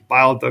disease,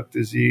 bile duct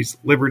disease,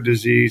 liver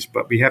disease,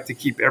 but we have to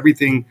keep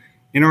everything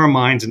in our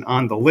minds and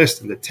on the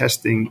list, and the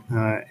testing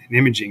and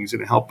imaging is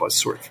going to help us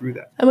sort through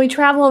that. And we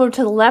travel over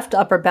to the left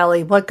upper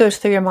belly. What goes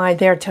through your mind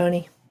there,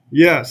 Tony?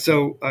 Yeah.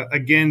 So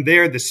again,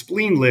 there, the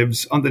spleen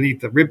lives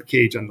underneath the rib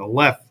cage on the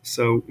left.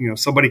 So,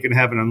 somebody can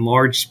have an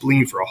enlarged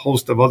spleen for a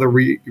host of other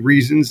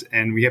reasons.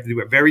 And we have to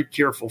do a very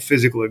careful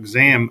physical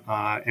exam.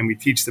 And we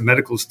teach the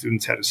medical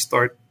students how to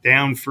start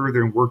down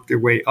further and work their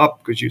way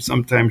up, because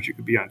sometimes you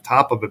could be on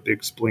top of a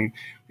big spleen.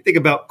 We think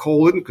about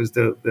colon, because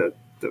the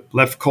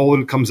left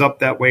colon comes up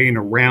that way and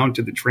around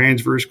to the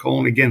transverse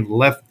colon. Again,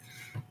 left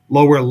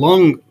lower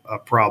lung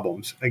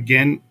problems,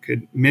 again,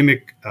 could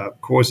mimic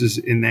causes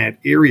in that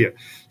area.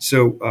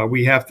 So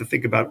we have to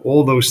think about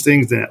all those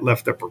things in that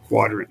left upper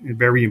quadrant, and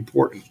very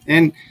important.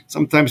 And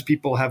sometimes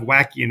people have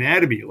wacky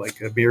anatomy, like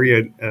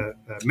Maria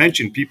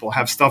mentioned. People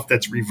have stuff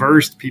that's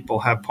reversed. People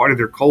have part of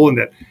their colon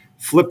that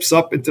flips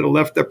up into the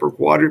left upper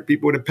quadrant.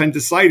 People with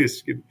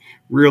appendicitis can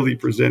really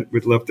present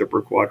with left upper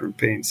quadrant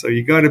pain. So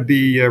you got to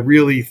be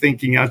really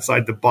thinking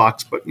outside the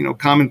box. But,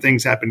 common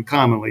things happen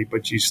commonly,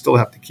 but you still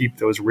have to keep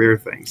those rare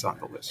things on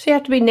the list. So you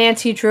have to be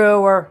Nancy Drew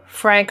or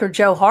Frank or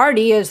Joe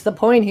Hardy is the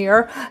point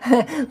here.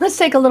 Let's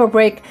take a little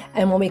break.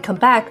 And when we come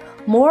back,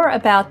 more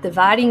about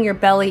dividing your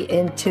belly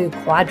into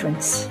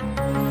quadrants. Now,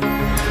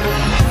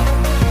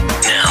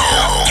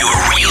 your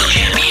real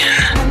champion.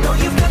 I know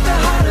you've got the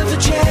heart of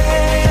a champion.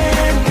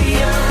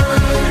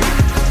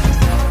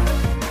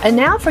 And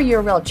now for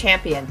your real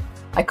champion.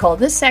 I call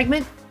this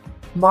segment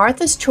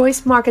Martha's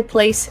Choice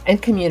Marketplace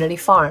and Community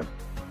Farm.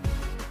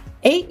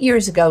 8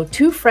 years ago,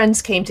 two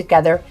friends came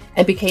together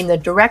and became the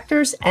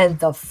directors and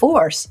the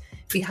force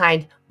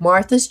behind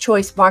Martha's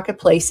Choice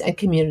Marketplace and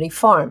Community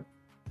Farm,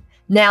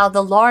 now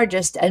the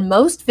largest and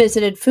most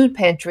visited food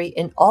pantry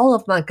in all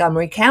of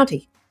Montgomery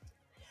County.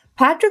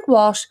 Patrick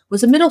Walsh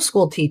was a middle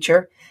school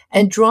teacher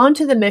and drawn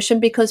to the mission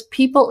because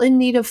people in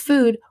need of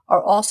food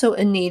are also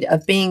in need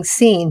of being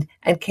seen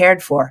and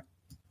cared for.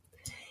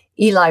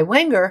 Eli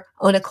Wenger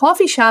owned a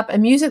coffee shop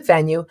and music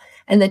venue,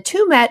 and the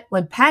two met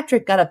when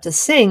Patrick got up to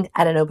sing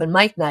at an open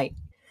mic night.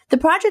 The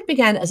project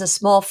began as a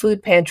small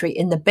food pantry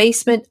in the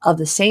basement of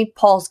the St.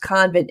 Paul's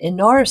Convent in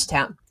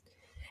Norristown.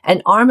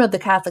 An arm of the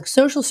Catholic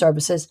Social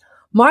Services,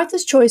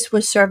 Martha's Choice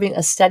was serving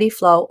a steady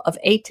flow of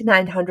 800 to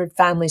 900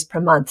 families per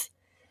month.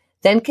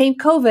 Then came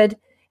COVID,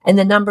 and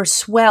the number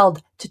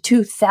swelled to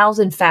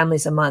 2,000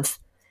 families a month.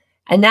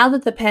 And now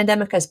that the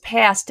pandemic has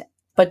passed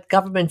but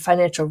government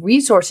financial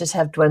resources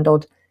have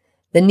dwindled,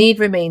 the need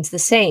remains the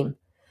same.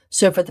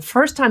 So for the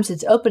first time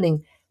since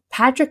opening,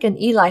 Patrick and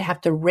Eli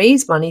have to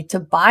raise money to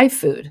buy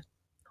food.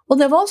 Well,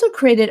 they've also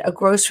created a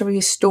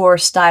grocery store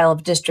style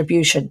of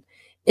distribution.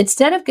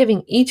 Instead of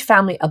giving each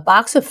family a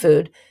box of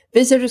food,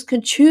 visitors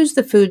can choose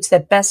the foods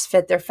that best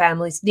fit their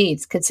family's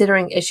needs,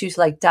 considering issues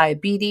like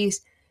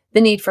diabetes,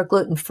 the need for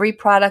gluten-free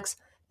products,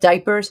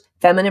 diapers,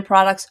 feminine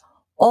products,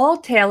 all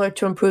tailored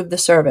to improve the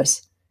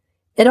service.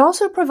 It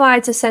also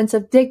provides a sense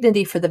of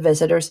dignity for the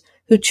visitors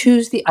who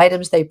choose the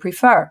items they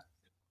prefer.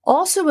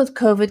 Also with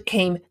COVID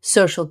came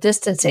social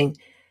distancing,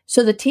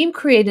 so the team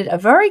created a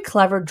very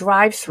clever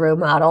drive-through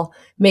model,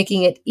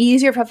 making it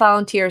easier for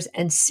volunteers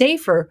and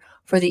safer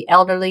for the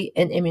elderly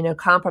and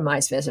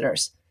immunocompromised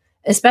visitors,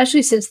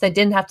 especially since they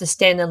didn't have to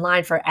stand in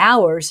line for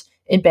hours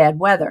in bad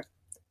weather.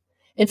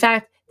 In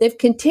fact, they've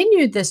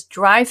continued this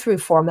drive-through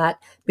format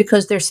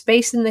because their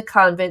space in the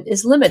convent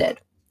is limited.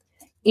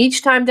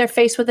 Each time they're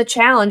faced with a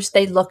challenge,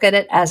 they look at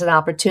it as an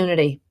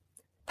opportunity.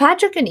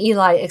 Patrick and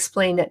Eli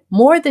explain that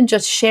more than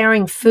just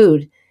sharing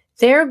food,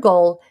 their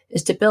goal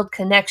is to build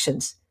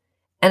connections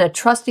and a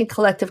trusting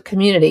collective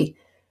community,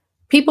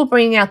 people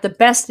bringing out the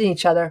best in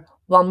each other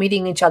while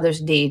meeting each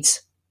other's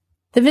needs.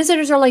 The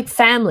visitors are like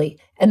family,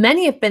 and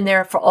many have been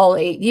there for all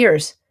 8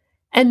 years,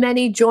 and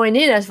many join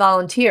in as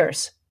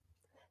volunteers.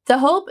 The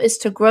hope is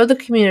to grow the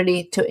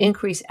community to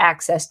increase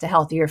access to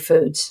healthier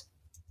foods.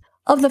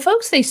 Of the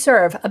folks they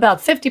serve, about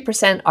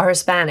 50% are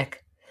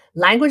Hispanic.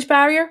 Language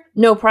barrier?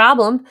 No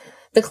problem.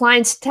 The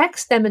clients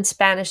text them in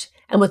Spanish,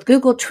 and with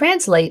Google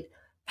Translate,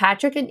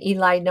 Patrick and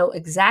Eli know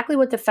exactly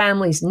what the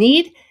families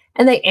need,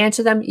 and they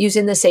answer them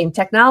using the same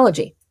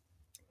technology.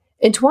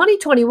 In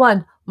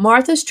 2021,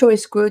 Martha's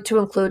Choice grew to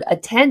include a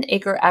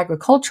 10-acre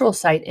agricultural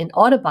site in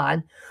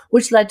Audubon,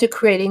 which led to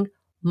creating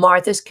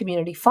Martha's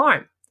Community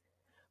Farm.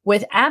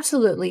 With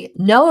absolutely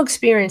no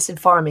experience in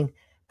farming,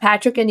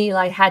 Patrick and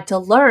Eli had to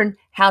learn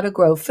how to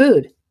grow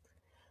food.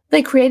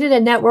 They created a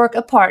network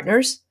of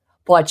partners,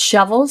 bought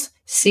shovels,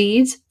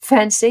 seeds,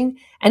 fencing,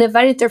 and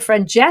invited their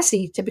friend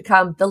Jesse to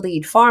become the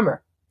lead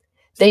farmer.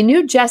 They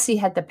knew Jesse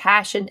had the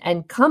passion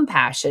and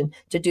compassion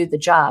to do the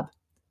job.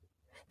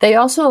 They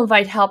also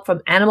invite help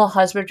from animal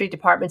husbandry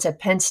departments at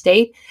Penn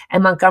State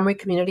and Montgomery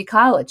Community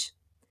College.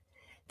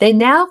 They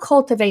now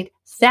cultivate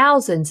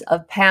thousands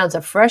of pounds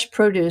of fresh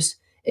produce,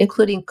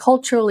 including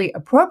culturally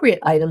appropriate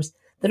items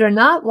that are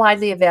not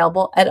widely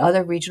available at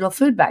other regional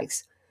food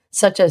banks,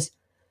 such as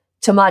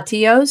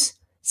tomatillos,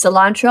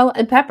 cilantro,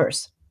 and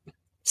peppers.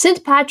 Since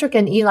Patrick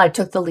and Eli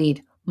took the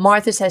lead,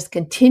 Martha's has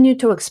continued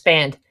to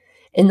expand.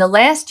 In the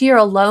last year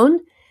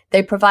alone,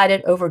 they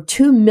provided over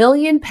 2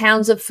 million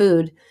pounds of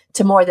food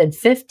to more than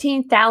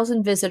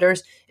 15,000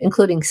 visitors,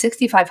 including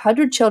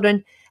 6,500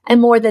 children and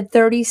more than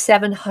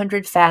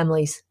 3,700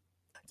 families.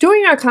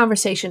 During our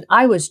conversation,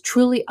 I was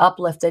truly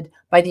uplifted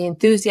by the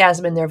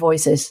enthusiasm in their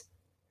voices.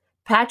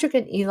 Patrick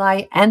and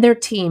Eli and their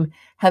team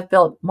have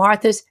built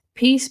Martha's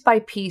piece by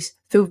piece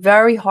through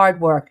very hard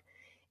work,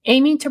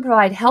 aiming to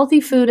provide healthy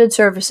food and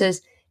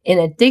services in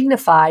a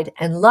dignified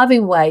and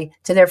loving way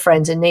to their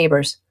friends and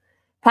neighbors.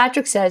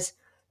 Patrick says,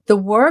 the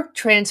work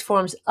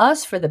transforms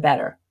us for the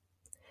better,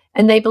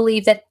 and they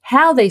believe that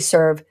how they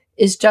serve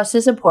is just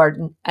as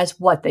important as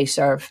what they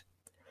serve.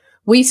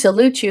 We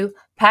salute you,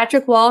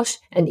 Patrick Walsh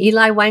and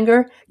Eli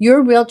Wenger,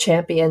 you're real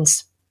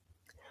champions.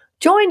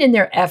 Join in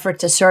their effort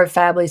to serve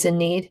families in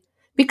need.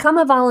 Become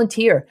a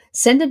volunteer.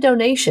 Send a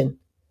donation.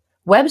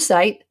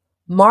 Website,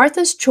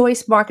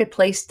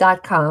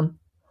 marthaschoicemarketplace.com,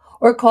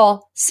 or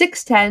call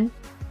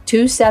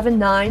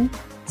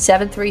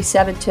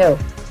 610-279-7372.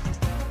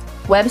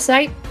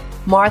 Website,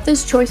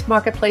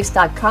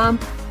 marthaschoicemarketplace.com,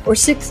 or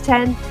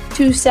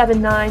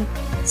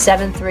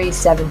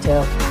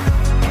 610-279-7372.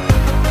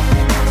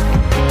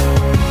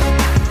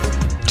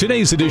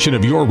 Today's edition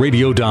of Your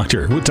Radio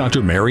Doctor with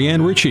Dr.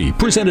 Marianne Ritchie,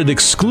 presented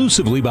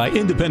exclusively by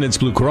Independence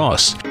Blue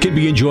Cross, can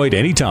be enjoyed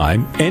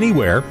anytime,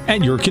 anywhere,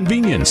 at your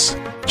convenience.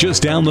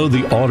 Just download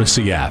the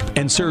Odyssey app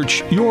and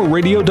search Your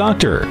Radio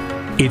Doctor.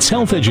 It's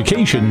health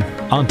education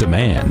on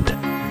demand.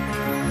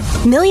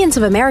 Millions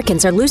of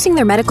Americans are losing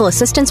their medical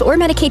assistance or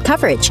Medicaid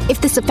coverage.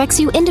 If this affects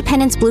you,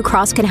 Independence Blue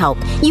Cross can help.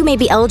 You may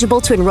be eligible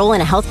to enroll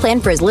in a health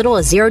plan for as little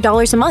as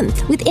 $0 a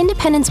month. With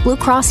Independence Blue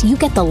Cross, you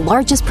get the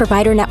largest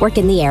provider network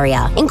in the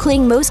area,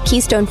 including most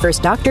Keystone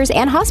First doctors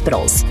and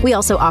hospitals. We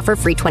also offer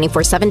free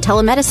 24/7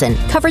 telemedicine,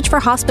 coverage for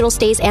hospital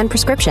stays and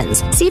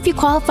prescriptions. See if you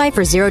qualify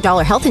for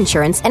 $0 health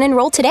insurance and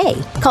enroll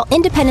today. Call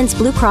Independence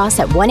Blue Cross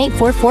at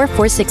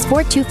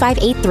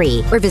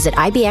 1-844-464-2583 or visit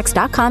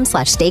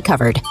ibx.com/stay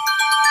covered.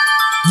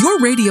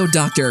 Your Radio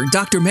Doctor,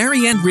 Dr.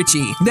 Marianne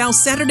Ritchie, now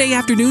Saturday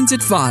afternoons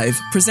at 5,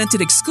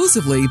 presented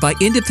exclusively by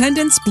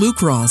Independence Blue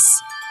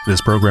Cross.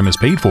 This program is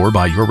paid for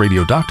by Your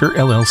Radio Doctor,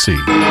 LLC.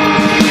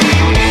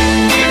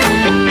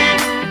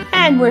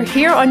 And we're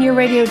here on Your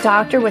Radio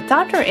Doctor with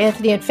Dr.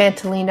 Anthony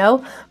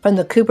Infantolino from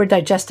the Cooper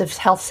Digestive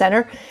Health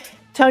Center.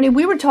 Tony,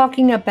 we were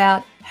talking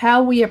about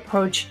how we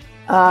approach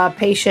a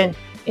patient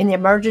in the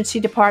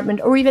emergency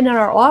department or even in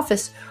our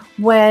office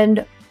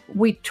when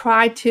we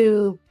try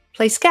to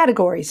place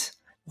categories.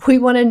 We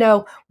want to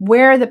know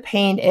where the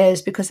pain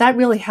is, because that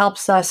really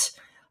helps us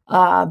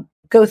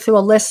go through a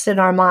list in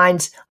our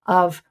minds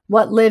of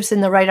what lives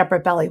in the right upper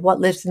belly, what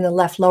lives in the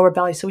left lower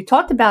belly. So we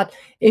talked about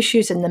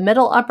issues in the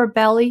middle upper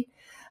belly,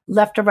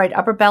 left or right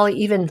upper belly,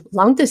 even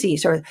lung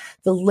disease or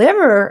the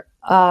liver.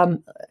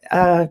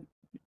 Liver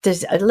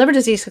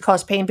disease could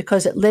cause pain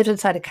because it lives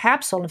inside a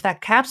capsule. And if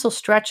that capsule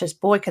stretches,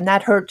 boy, can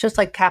that hurt, just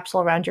like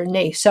capsule around your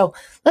knee. So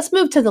let's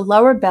move to the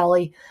lower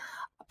belly.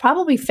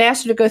 Probably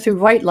faster to go through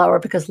right lower,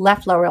 because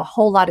left lower, a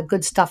whole lot of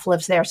good stuff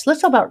lives there. So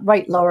let's talk about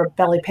right lower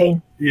belly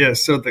pain. Yeah,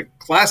 so the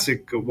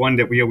classic one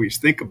that we always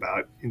think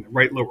about in the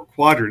right lower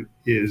quadrant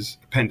is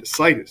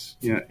appendicitis.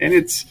 And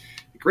it's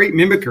a great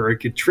mimicker. It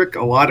could trick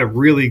a lot of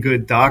really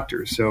good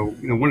doctors. So,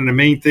 one of the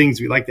main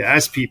things we like to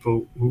ask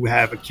people who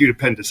have acute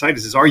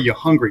appendicitis is, are you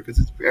hungry? Because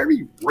it's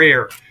very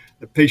rare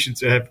that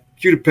patients who have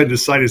acute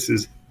appendicitis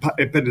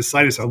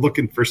are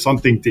looking for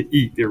something to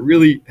eat. They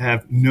really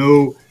have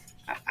no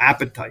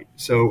appetite.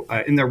 So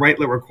in the right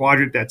lower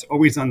quadrant, that's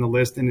always on the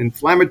list. And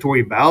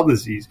inflammatory bowel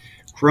disease,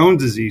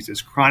 Crohn's disease,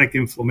 is chronic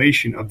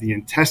inflammation of the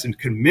intestine,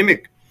 can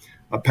mimic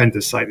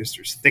appendicitis.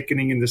 There's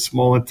thickening in the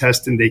small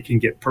intestine. They can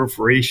get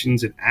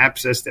perforations and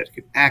abscess that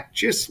can act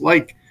just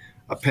like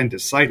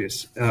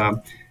appendicitis.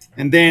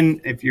 And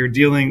then if you're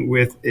dealing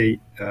with a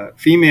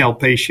female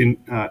patient,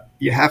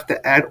 you have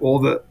to add all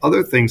the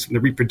other things from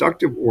the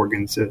reproductive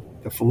organs, the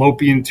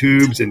fallopian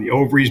tubes and the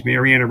ovaries.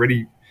 Marianne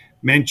already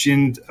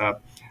mentioned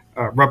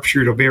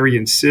ruptured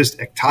ovarian cyst,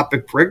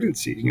 ectopic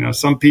pregnancy.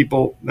 Some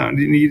people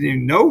didn't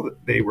even know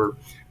that they were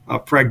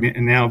pregnant,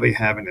 and now they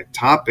have an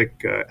ectopic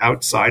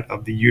outside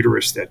of the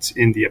uterus that's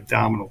in the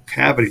abdominal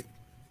cavity.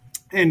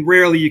 And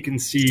rarely you can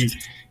see,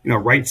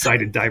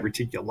 right-sided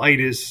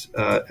diverticulitis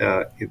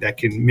that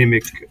can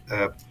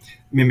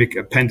mimic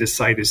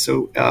appendicitis.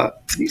 So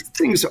these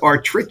things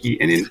are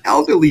tricky. And in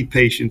elderly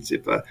patients,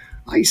 if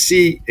I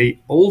see an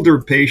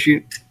older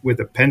patient with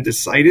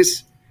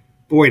appendicitis,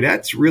 boy,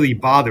 that's really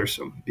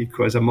bothersome,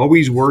 because I'm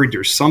always worried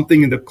there's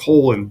something in the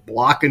colon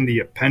blocking the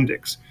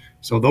appendix.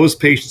 So those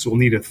patients will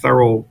need a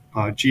thorough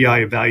GI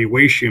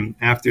evaluation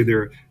after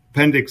their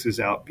appendix is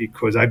out,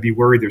 because I'd be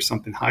worried there's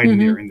something hiding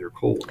there in their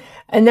colon.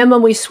 And then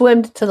when we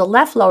swim to the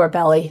left lower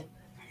belly,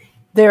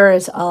 there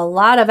is a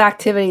lot of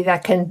activity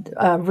that can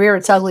rear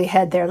its ugly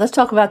head there. Let's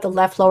talk about the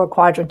left lower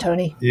quadrant,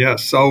 Tony. Yeah,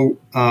 so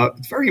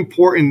it's very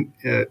important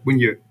when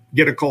you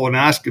get a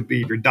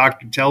colonoscopy, your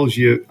doctor tells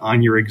you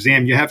on your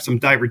exam you have some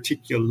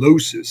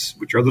diverticulosis,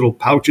 which are little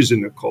pouches in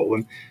the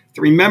colon.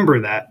 To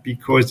remember that,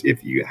 because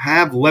if you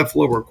have left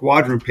lower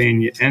quadrant pain,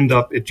 you end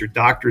up at your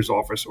doctor's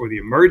office or the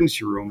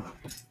emergency room,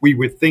 we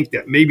would think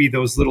that maybe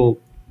those little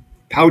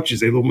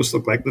pouches, they almost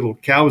look like little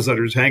cow's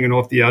udders hanging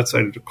off the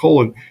outside of the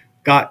colon,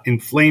 got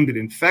inflamed and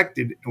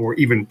infected or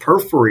even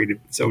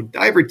perforated. So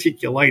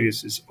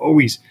diverticulitis is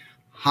always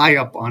high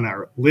up on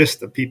our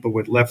list of people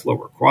with left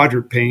lower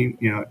quadrant pain.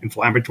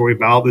 Inflammatory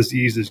bowel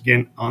disease is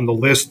again on the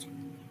list.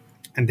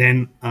 And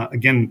then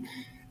again,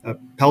 a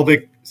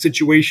pelvic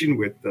situation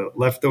with the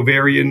left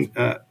ovarian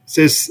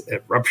cysts,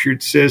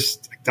 ruptured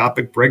cysts,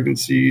 ectopic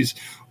pregnancies.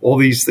 All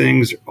these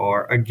things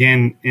are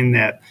again in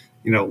that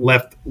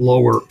left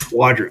lower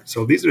quadrant.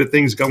 So these are the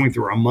things going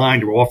through our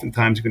mind. We're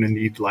oftentimes going to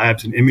need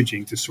labs and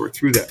imaging to sort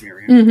through that,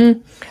 Marianne.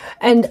 Mm-hmm.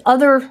 And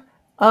other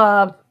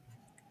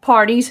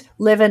parties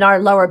live in our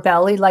lower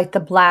belly, like the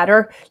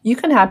bladder. You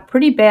can have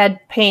pretty bad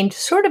pain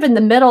sort of in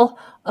the middle.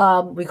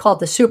 We call it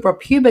the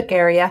suprapubic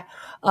area.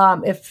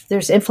 If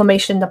there's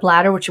inflammation in the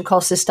bladder, which we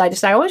call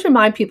cystitis. And I always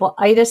remind people,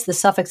 itis, the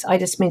suffix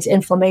itis means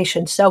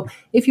inflammation. So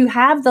if you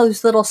have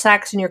those little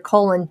sacs in your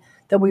colon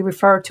that we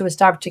refer to as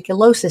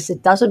diverticulosis,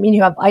 it doesn't mean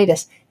you have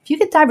itis. If you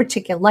get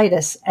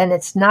diverticulitis and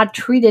it's not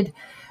treated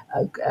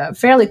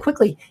fairly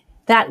quickly,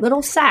 that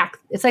little sac,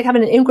 it's like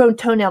having an ingrown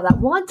toenail. That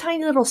one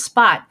tiny little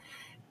spot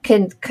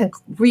can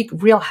wreak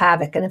real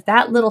havoc. And if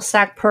that little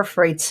sac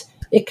perforates,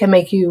 it can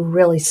make you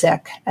really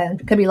sick and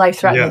it can be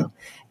life-threatening.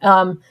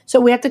 Yeah. So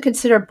we have to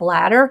consider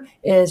bladder.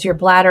 Is your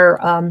bladder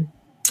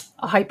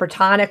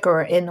hypertonic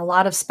or in a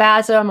lot of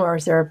spasm, or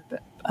is there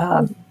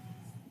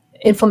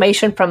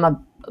inflammation from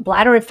a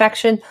bladder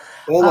infection?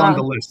 All on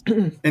the list.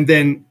 And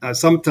then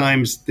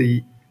sometimes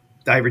the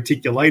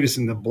diverticulitis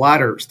in the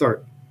bladder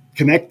start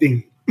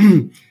connecting.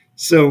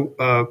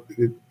 So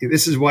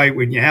this is why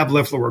when you have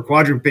left lower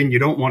quadrant pain, you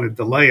don't want to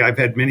delay. I've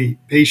had many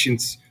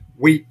patients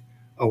wait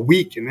a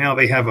week, and now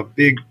they have a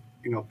big,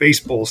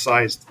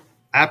 baseball-sized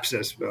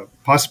abscess,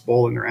 pus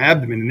ball in their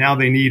abdomen, and now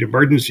they need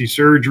emergency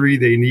surgery.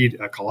 They need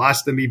a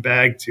colostomy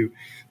bag to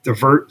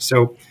divert.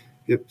 So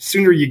the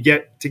sooner you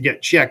get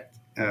checked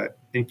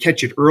and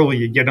catch it early,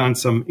 you get on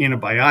some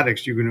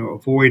antibiotics, you're going to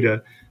avoid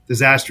a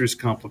disastrous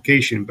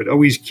complication. But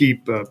always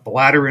keep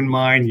bladder in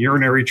mind,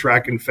 urinary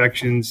tract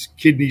infections,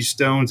 kidney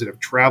stones that have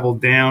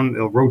traveled down.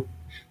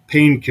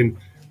 Pain can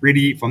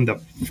radiate from the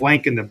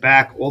flank and the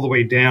back all the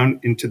way down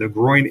into the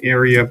groin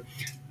area.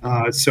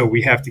 So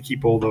we have to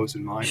keep all those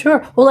in mind.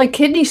 Sure. Well, like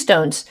kidney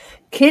stones.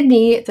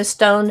 The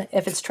stone,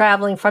 if it's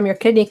traveling from your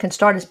kidney, can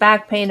start as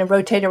back pain and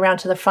rotate around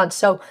to the front.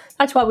 So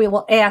that's why we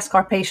will ask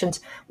our patients,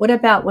 what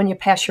about when you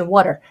pass your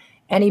water?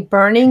 Any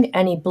burning,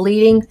 any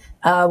bleeding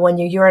when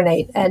you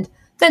urinate? And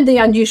then the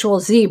unusual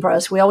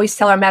zebras. We always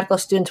tell our medical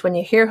students, when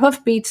you hear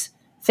hoofbeats,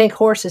 think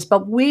horses.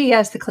 But we,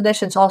 as the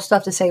clinicians, also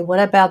have to say, what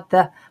about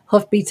the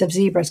hoofbeats of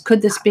zebras?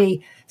 Could this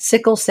be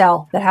sickle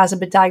cell that hasn't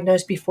been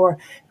diagnosed before?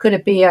 Could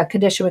it be a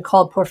condition we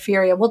call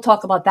porphyria? We'll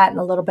talk about that in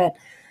a little bit.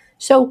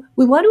 So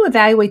we want to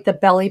evaluate the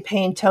belly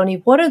pain, Tony.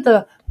 What are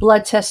the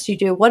blood tests you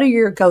do? What are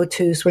your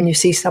go-tos when you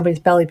see somebody's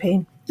belly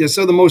pain? Yeah,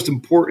 so the most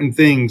important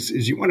things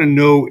is you want to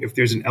know if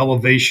there's an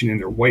elevation in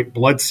their white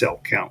blood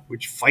cell count,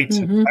 which fights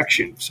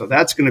infection. So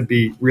that's going to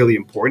be really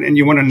important. And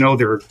you want to know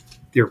their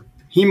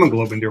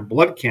hemoglobin, their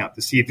blood count,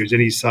 to see if there's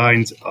any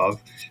signs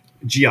of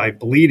GI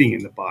bleeding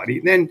in the body.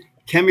 And then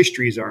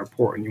chemistries are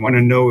important. You want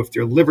to know if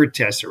their liver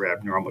tests are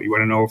abnormal. You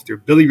want to know if their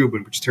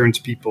bilirubin, which turns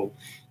people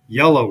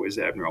yellow, is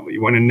abnormal.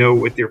 You want to know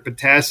what their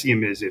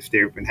potassium is, if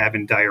they've been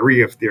having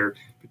diarrhea, if their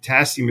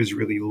potassium is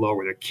really low,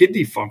 or their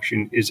kidney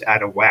function is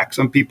out of whack.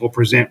 Some people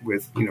present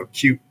with,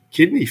 acute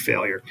kidney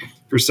failure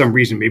for some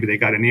reason. Maybe they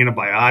got an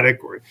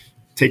antibiotic or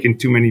taken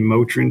too many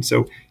Motrin.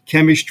 So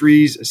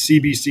chemistries, a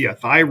CBC, a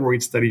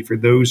thyroid study for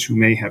those who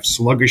may have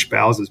sluggish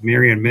bowels. As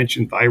Marianne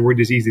mentioned, thyroid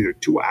disease, either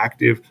too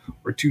active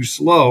or too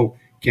slow,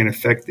 can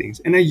affect things.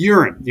 And a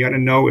urine. You got to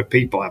know if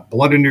people have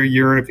blood in their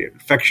urine, if they have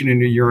infection in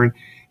their urine.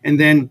 And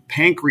then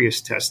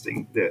pancreas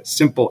testing, the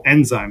simple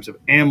enzymes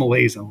of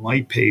amylase and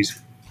lipase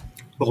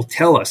will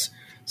tell us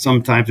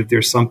sometimes if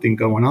there's something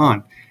going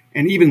on.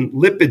 And even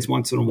lipids,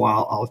 once in a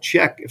while, I'll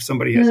check if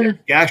somebody has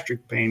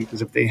gastric pain,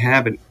 because if they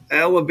have an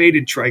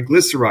elevated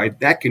triglyceride,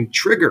 that can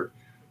trigger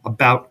a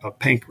bout of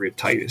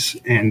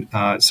pancreatitis.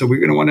 And so we're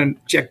going to want to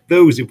check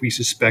those if we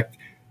suspect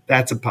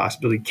that's a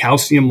possibility.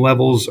 Calcium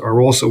levels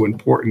are also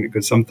important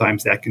because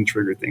sometimes that can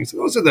trigger things. So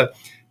those are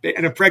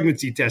and a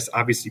pregnancy test,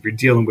 obviously, if you're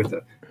dealing with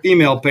a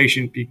female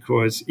patient,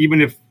 because even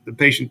if the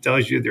patient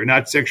tells you they're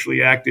not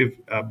sexually active,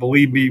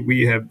 believe me,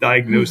 we have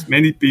diagnosed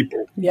many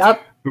people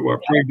who are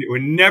pregnant who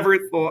never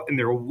thought in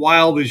their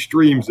wildest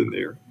dreams in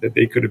there that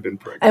they could have been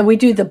pregnant. And we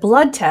do the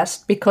blood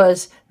test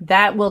because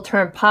that will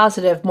turn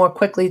positive more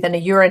quickly than a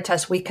urine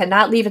test. We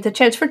cannot leave it to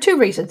chance for two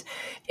reasons.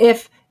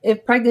 If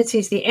pregnancy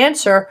is the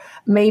answer,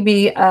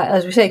 maybe,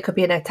 as we say, it could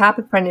be an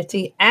ectopic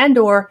pregnancy, and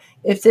or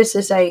if this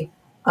is a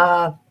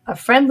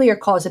friendlier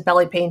cause of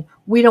belly pain,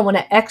 we don't want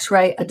to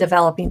x-ray a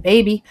developing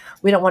baby.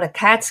 We don't want to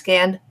CAT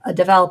scan a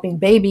developing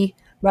baby,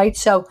 right?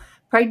 So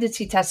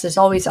pregnancy test is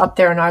always up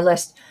there on our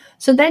list.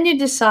 So then you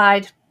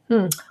decide,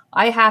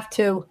 I have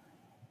to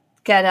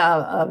get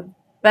a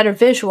better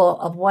visual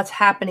of what's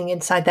happening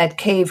inside that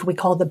cave we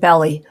call the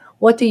belly.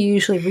 What do you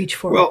usually reach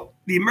for? Well,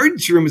 the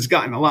emergency room has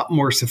gotten a lot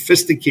more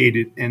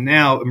sophisticated, and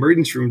now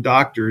emergency room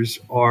doctors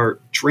are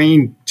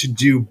trained to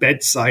do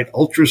bedside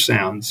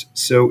ultrasounds.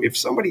 So if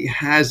somebody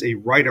has a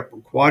right upper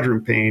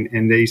quadrant pain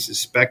and they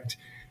suspect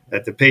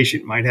that the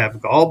patient might have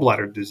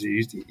gallbladder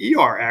disease, the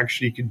ER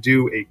actually could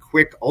do a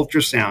quick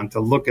ultrasound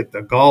to look at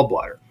the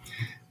gallbladder.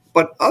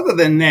 But other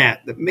than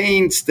that, the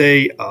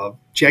mainstay of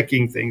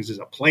checking things is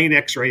a plain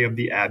x-ray of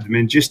the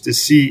abdomen just to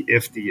see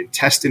if the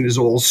intestine is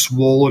all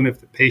swollen, if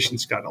the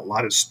patient's got a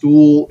lot of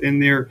stool in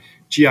their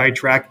GI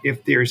tract,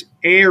 if there's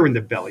air in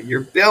the belly.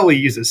 Your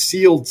belly is a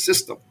sealed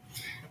system.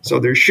 So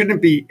there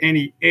shouldn't be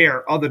any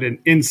air other than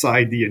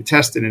inside the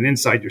intestine and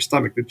inside your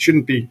stomach. It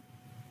shouldn't be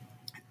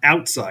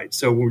outside.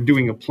 So when we're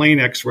doing a plain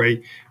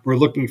x-ray, we're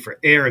looking for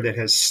air that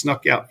has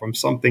snuck out from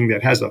something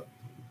that has a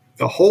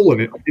hole in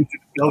it into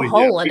the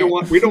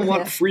belly. We don't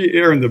want free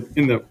air in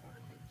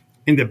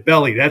the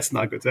belly. That's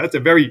not good. So that's a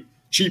very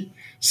cheap,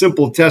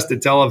 simple test to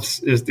tell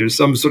us if there's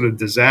some sort of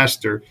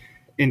disaster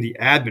in the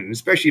abdomen,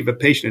 especially if a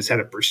patient has had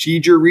a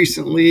procedure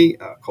recently,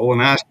 a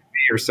colonoscopy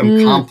or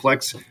some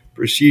complex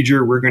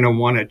procedure. We're going to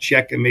want to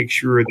check and make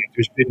sure that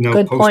there's been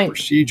no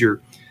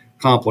post-procedure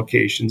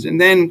complications.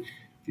 And then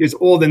there's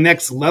all the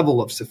next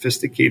level of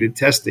sophisticated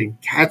testing.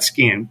 CAT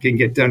scan can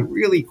get done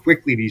really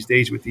quickly these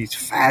days with these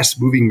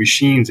fast-moving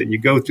machines. And you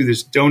go through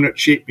this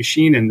donut-shaped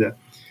machine, and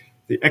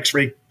the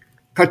X-ray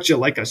cuts you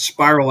like a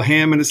spiral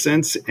ham in a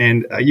sense.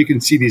 And you can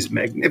see these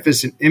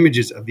magnificent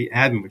images of the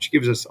abdomen, which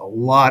gives us a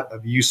lot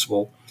of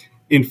useful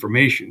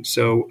information.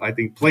 So I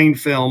think plain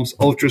films,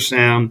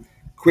 ultrasound,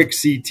 quick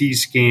CT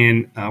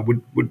scan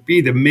would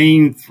be the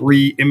main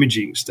three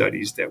imaging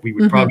studies that we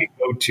would probably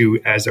go to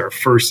as our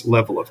first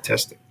level of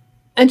testing.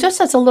 And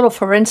just as a little,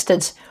 for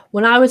instance,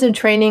 when I was in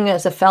training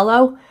as a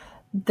fellow,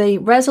 the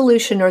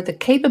resolution or the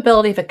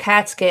capability of a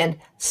CAT scan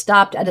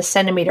stopped at a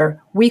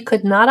centimeter. We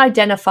could not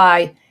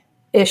identify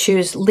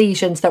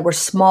lesions that were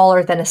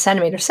smaller than a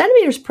centimeter.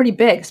 Centimeter is pretty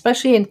big,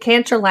 especially in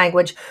cancer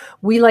language.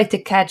 We like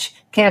to catch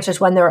cancers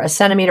when they're a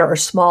centimeter or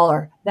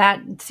smaller. That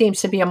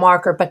seems to be a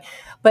marker.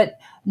 But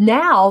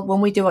now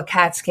when we do a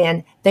CAT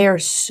scan, they are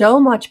so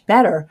much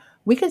better.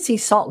 We can see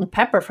salt and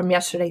pepper from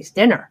yesterday's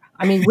dinner.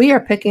 I mean, we are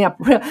picking up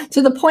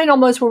to the point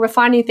almost where we're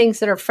finding things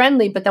that are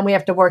friendly, but then we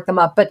have to work them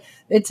up. But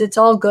it's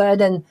all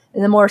good. And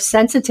the more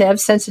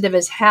sensitive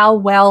is how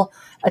well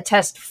a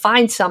test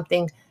finds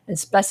something, and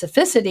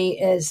specificity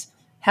is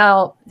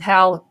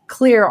how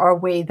clear are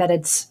we that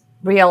it's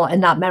real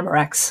and not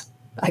Memorex,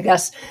 I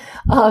guess.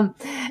 And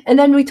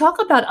then we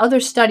talk about other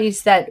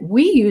studies that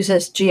we use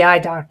as GI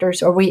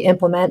doctors or we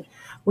implement.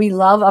 We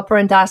love upper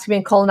endoscopy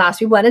and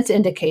colonoscopy when it's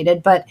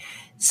indicated, but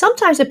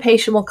sometimes a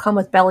patient will come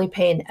with belly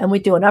pain and we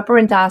do an upper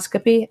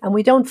endoscopy and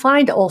we don't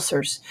find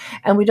ulcers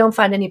and we don't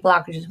find any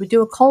blockages. We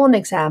do a colon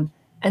exam,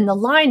 and the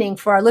lining,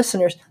 for our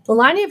listeners, the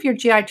lining of your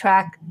GI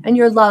tract and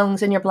your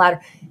lungs and your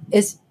bladder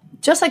is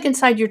just like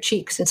inside your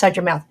cheeks, inside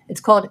your mouth.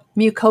 It's called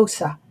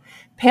mucosa.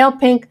 Pale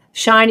pink,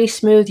 shiny,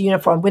 smooth,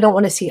 uniform. We don't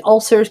want to see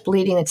ulcers,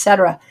 bleeding,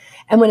 etc.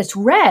 And when it's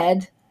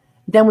red,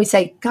 then we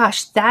say,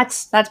 gosh,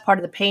 that's part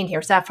of the pain here.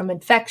 Is that from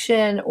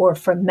infection or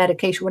from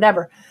medication,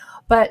 whatever?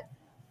 But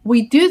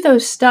we do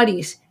those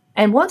studies,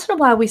 and once in a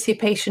while we see a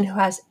patient who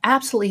has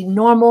absolutely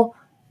normal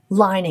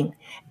lining,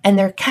 and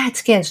their CAT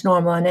scan's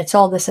normal, and it's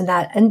all this and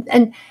that.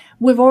 And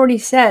we've already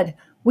said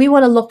we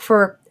want to look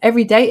for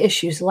everyday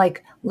issues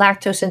like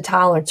lactose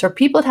intolerance or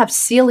people that have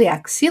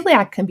celiac.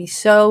 Celiac can be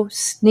so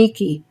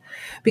sneaky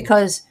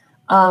because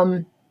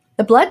the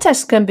blood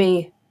test can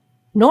be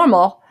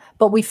normal,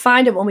 but we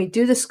find it when we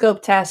do the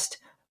scope test.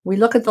 We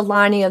look at the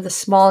lining of the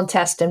small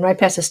intestine right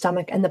past the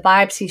stomach, and the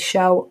biopsies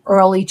show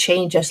early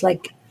changes.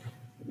 Like,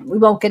 we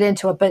won't get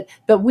into it,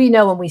 but we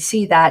know when we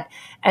see that,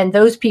 and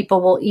those people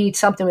will eat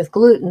something with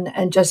gluten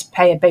and just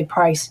pay a big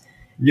price.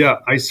 Yeah,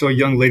 I saw a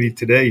young lady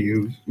today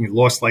who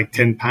lost like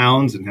 10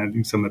 pounds and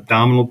had some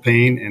abdominal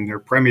pain, and her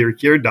primary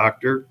care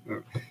doctor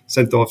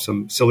sent off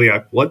some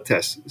celiac blood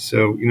tests.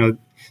 So,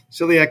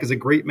 celiac is a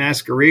great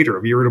masquerader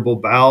of irritable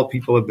bowel.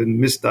 People have been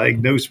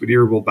misdiagnosed with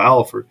irritable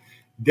bowel for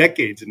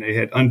decades, and they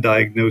had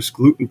undiagnosed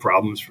gluten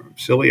problems from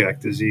celiac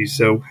disease.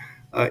 So,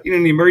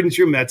 in the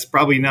emergency room, that's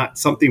probably not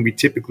something we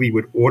typically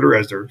would order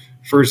as their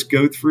first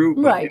go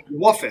through. Right.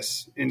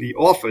 In the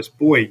office,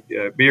 boy,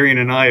 Marion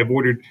and I have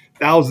ordered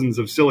thousands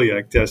of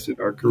celiac tests in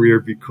our career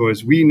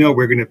because we know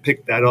we're going to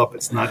pick that up.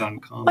 It's not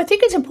uncommon. I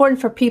think it's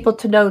important for people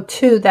to know,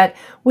 too, that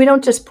we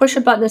don't just push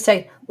a button and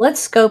say,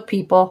 let's scope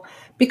people,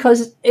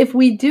 because if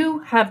we do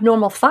have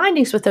normal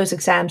findings with those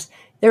exams,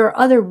 there are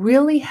other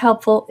really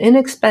helpful,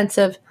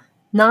 inexpensive,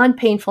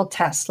 non-painful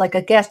tests, like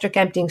a gastric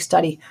emptying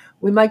study.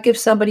 We might give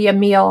somebody a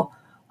meal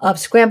of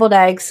scrambled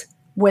eggs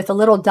with a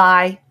little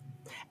dye,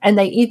 and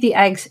they eat the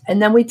eggs, and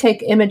then we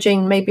take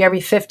imaging maybe every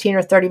 15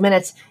 or 30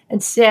 minutes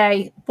and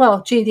say,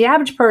 well, gee, the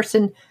average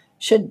person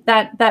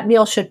that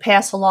meal should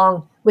pass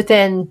along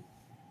within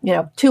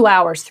 2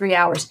 hours, 3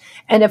 hours.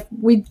 And if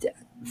we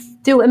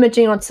do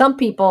imaging on some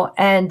people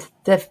and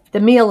the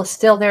meal is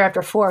still there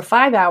after 4 or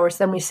 5 hours,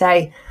 then we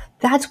say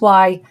that's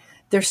why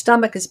their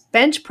stomach is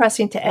bench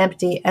pressing to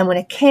empty, and when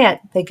it can't,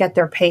 they get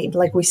their pain,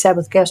 like we said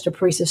with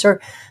gastroparesis. Or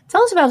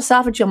tell us about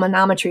esophageal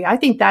manometry. I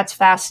think that's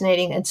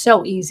fascinating and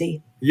so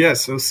easy. Yeah,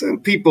 so some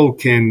people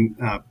can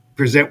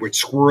present with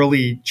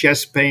squirrely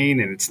chest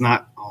pain, and it's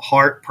not a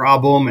heart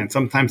problem, and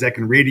sometimes that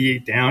can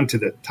radiate down to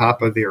the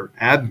top of their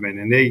abdomen.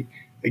 And they,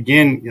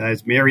 again,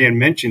 as Marianne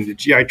mentioned, the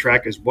GI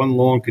tract is one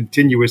long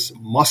continuous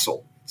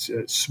muscle. It's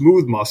a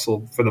smooth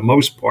muscle for the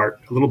most part,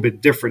 a little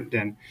bit different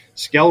than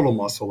skeletal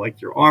muscle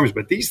like your arms,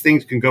 but these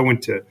things can go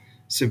into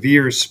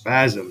severe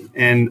spasm.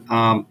 And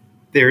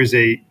there's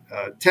a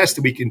test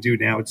that we can do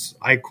now.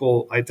 I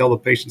tell the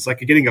patients, like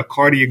getting a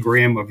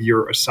cardiogram of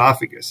your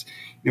esophagus.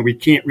 We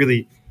can't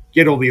really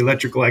get all the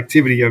electrical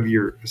activity of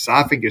your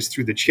esophagus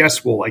through the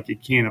chest wall like you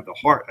can of the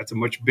heart. That's a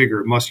much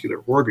bigger muscular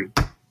organ.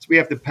 So we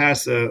have to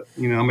pass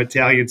I'm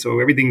Italian, so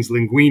everything's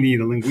linguine.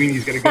 The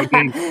linguine's got to go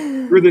down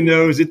through the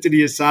nose into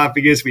the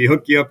esophagus. We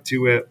hook you up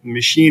to a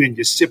machine and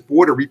you sip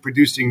water,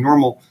 reproducing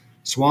normal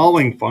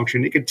swallowing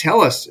function. It can tell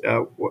us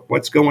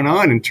what's going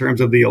on in terms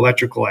of the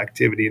electrical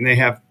activity. And they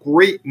have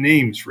great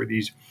names for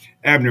these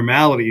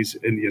abnormalities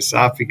in the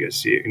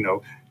esophagus,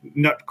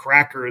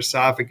 nutcracker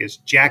esophagus,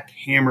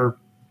 jackhammer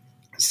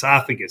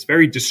esophagus,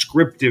 very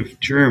descriptive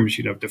terms,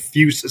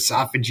 diffuse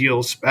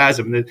esophageal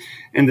spasm.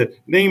 And the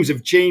names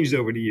have changed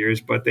over the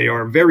years, but they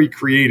are very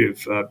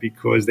creative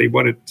because they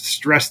want to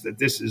stress that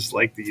this is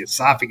like the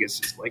esophagus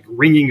is like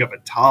ringing of a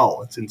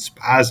towel. It's in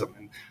spasm.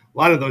 And a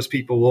lot of those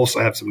people will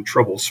also have some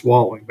trouble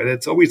swallowing, but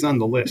it's always on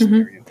the list.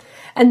 Mm-hmm.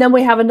 And then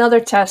we have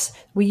another test.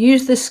 We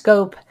use the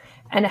scope,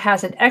 and it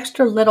has an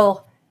extra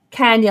little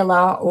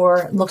cannula,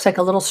 or it looks like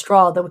a little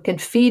straw that we can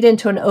feed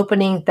into an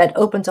opening that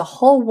opens a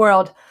whole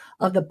world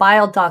of the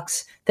bile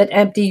ducts that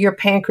empty your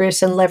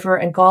pancreas and liver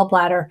and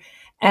gallbladder.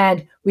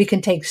 And we can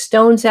take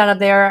stones out of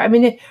there. I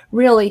mean, it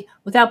really,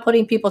 without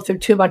putting people through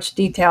too much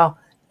detail,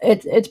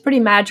 it's pretty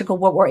magical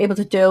what we're able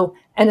to do.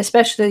 And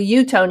especially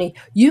you, Tony,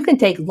 you can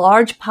take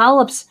large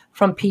polyps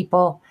from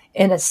people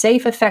in a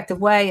safe, effective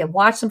way and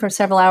watch them for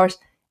several hours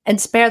and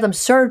spare them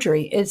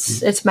surgery.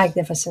 It's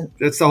magnificent.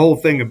 That's the whole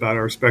thing about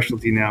our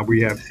specialty now.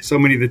 We have so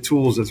many of the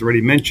tools, as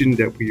already mentioned,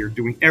 that we are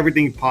doing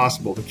everything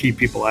possible to keep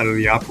people out of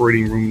the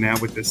operating room now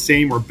with the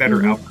same or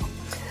better outcome.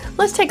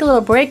 Let's take a little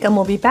break and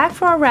we'll be back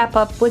for our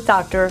wrap-up with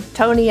Dr.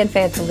 Tony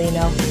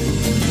Infantolino.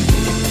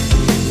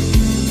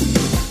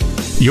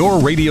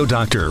 Your Radio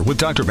Doctor with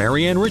Dr.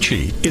 Marianne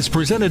Ritchie is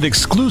presented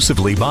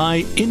exclusively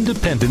by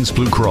Independence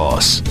Blue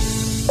Cross.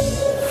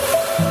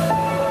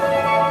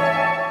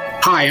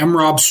 Hi, I'm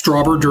Rob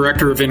Strauber,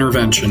 Director of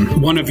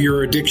Intervention, one of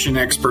your addiction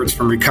experts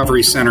from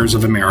Recovery Centers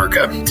of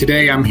America.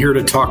 Today, I'm here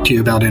to talk to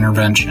you about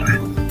intervention.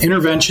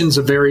 Intervention is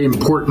a very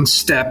important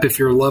step if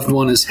your loved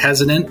one is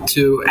hesitant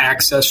to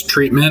access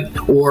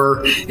treatment,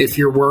 or if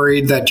you're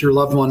worried that your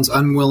loved one's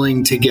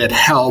unwilling to get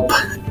help.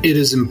 It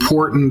is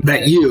important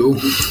that you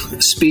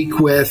speak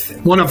with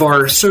one of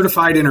our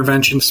certified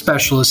intervention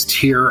specialists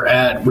here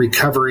at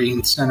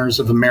Recovery Centers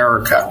of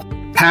America.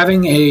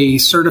 Having a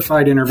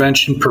certified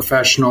intervention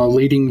professional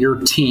leading your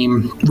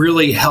team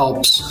really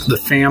helps the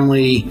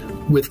family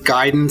with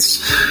guidance,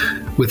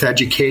 with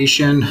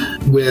education,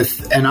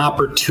 with an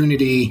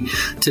opportunity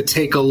to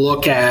take a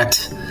look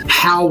at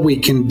how we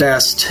can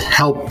best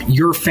help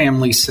your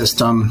family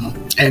system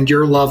and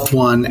your loved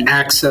one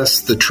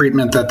access the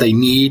treatment that they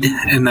need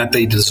and that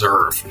they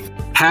deserve.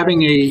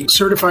 Having a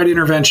certified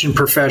intervention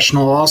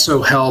professional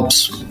also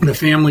helps the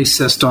family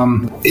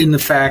system in the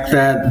fact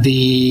that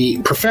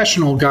the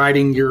professional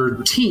guiding your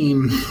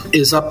team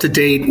is up to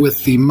date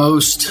with the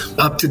most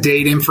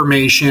up-to-date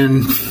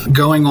information,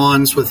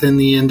 going-ons within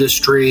the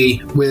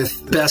industry, with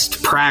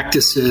best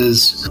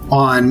practices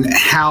on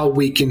how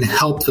we can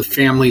help the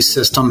family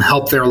system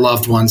help their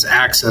loved ones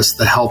access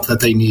the help that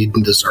they need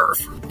and deserve.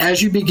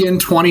 As you begin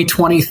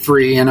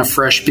 2023 and a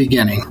fresh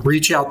beginning,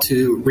 reach out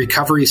to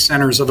Recovery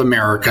Centers of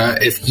America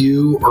if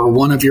you or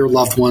one of your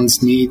loved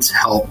ones needs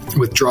help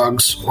with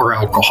drugs or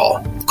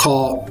alcohol.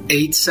 Call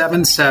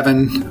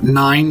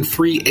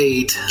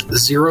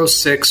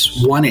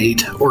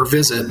 877-938-0618 or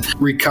visit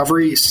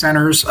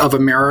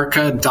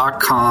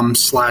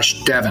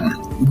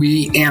recoverycentersofamerica.com/Devon.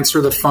 We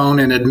answer the phone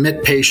and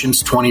admit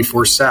patients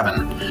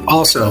 24/7.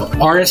 Also,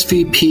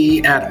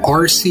 RSVP at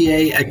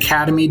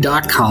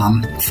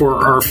rcaacademy.com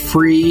for our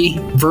free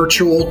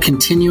virtual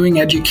continuing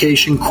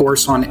education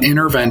course on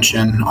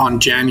intervention on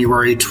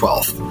January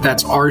 12th.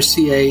 That's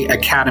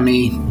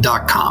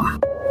rcaacademy.com.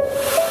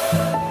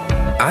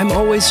 I'm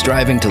always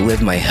striving to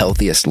live my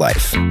healthiest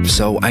life,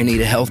 so I need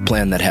a health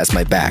plan that has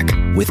my back.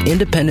 With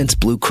Independence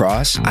Blue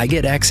Cross, I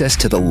get access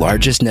to the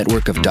largest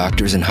network of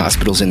doctors and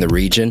hospitals in the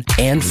region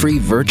and free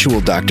virtual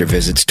doctor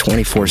visits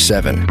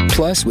 24/7.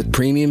 Plus, with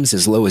premiums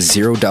as low as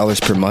 $0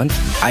 per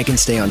month, I can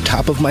stay on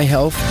top of my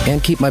health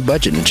and keep my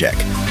budget in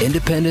check.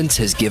 Independence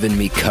has given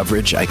me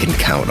coverage I can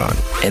count on,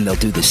 and they'll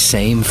do the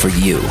same for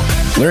you.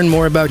 Learn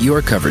more about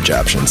your coverage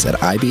options at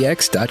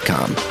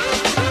ibx.com.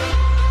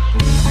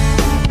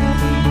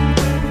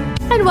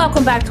 And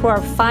welcome back to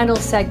our final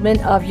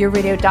segment of Your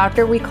Radio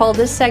Doctor. We call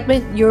this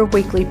segment Your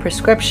Weekly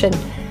Prescription.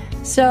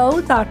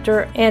 So,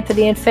 Dr.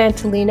 Anthony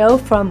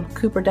Infantolino from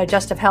Cooper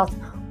Digestive Health,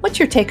 what's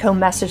your take-home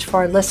message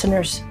for our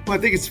listeners? Well, I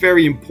think it's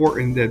very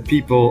important that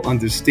people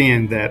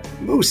understand that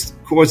most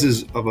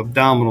causes of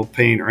abdominal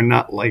pain are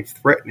not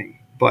life-threatening.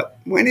 But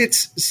when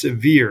it's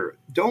severe,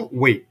 don't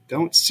wait.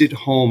 Don't sit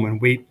home and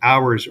wait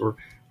hours or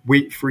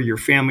wait for your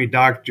family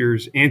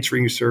doctor's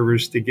answering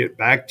service to get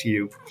back to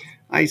you.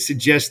 I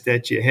suggest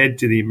that you head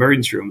to the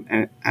emergency room.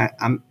 And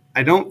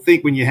I don't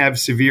think when you have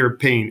severe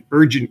pain,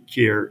 urgent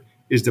care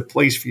is the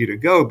place for you to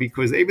go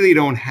because they really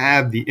don't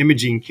have the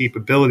imaging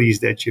capabilities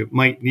that you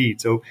might need.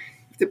 So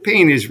if the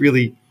pain is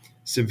really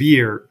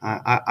severe,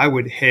 I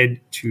would head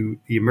to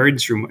the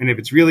emergency room. And if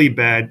it's really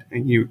bad,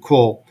 you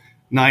call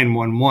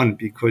 911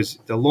 because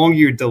the longer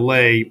you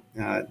delay,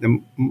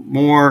 the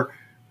more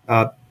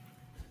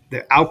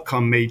the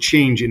outcome may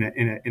change in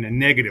a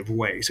negative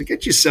way. So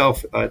get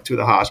yourself to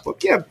the hospital.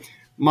 If you have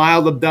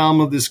mild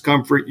abdominal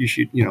discomfort, you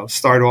should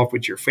start off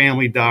with your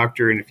family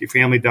doctor. And if your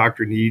family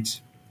doctor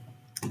needs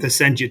to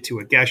send you to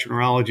a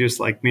gastroenterologist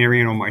like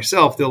Marianne or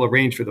myself, they'll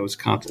arrange for those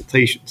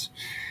consultations.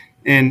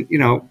 And,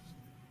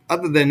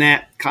 other than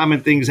that,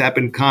 common things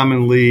happen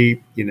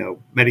commonly,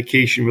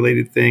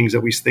 medication-related things.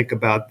 Always think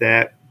about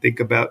that. Think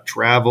about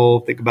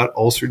travel, think about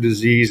ulcer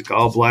disease,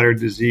 gallbladder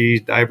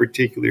disease,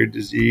 diverticular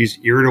disease,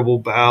 irritable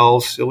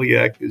bowel,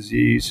 celiac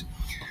disease.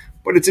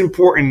 But it's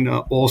important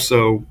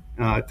also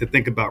to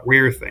think about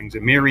rare things.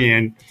 And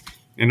Marianne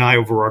and I,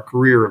 over our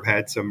career, have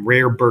had some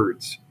rare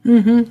birds.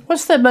 Mm-hmm.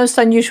 What's the most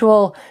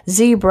unusual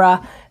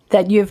zebra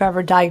that you've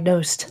ever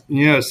diagnosed?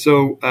 Yeah,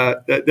 so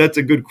that's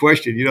a good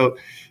question.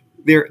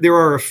 There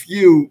are a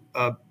few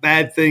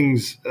bad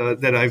things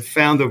that I've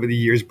found over the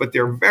years, but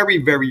they're very,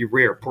 very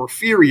rare.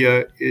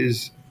 Porphyria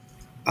is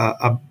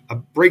a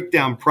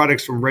breakdown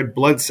products from red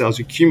blood cells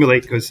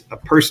accumulate because a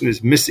person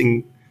is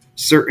missing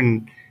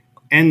certain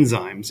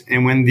enzymes.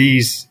 And when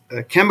these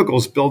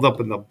chemicals build up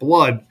in the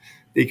blood,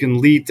 they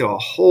can lead to a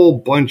whole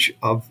bunch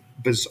of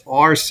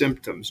bizarre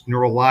symptoms,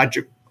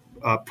 neurologic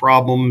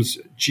problems,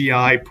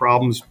 GI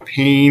problems,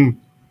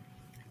 pain,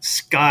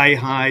 sky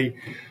high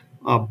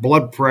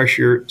blood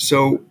pressure.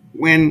 So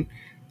when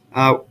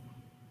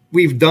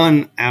we've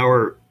done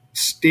our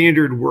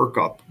standard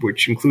workup,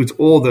 which includes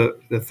all the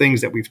things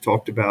that we've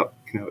talked about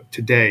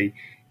today,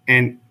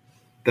 and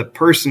the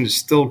person is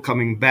still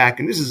coming back,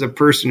 and this is a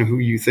person who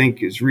you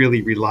think is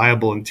really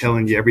reliable and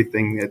telling you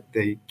everything that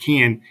they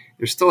can,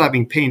 they're still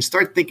having pain,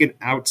 start thinking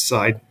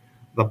outside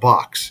the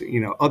box.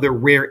 Other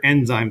rare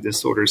enzyme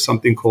disorders,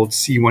 something called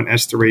C1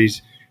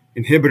 esterase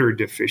inhibitor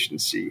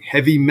deficiency,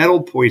 heavy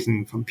metal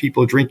poisoning from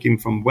people drinking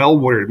from well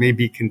water that may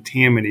be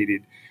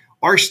contaminated,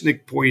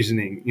 arsenic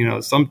poisoning.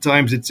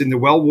 Sometimes it's in the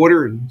well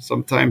water and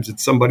sometimes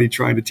it's somebody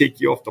trying to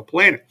take you off the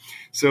planet.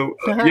 So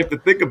you have to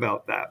think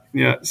about that.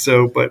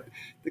 But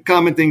the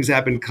common things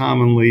happen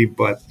commonly,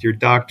 but your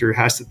doctor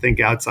has to think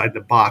outside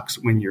the box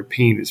when your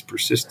pain is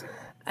persistent.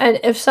 And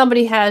if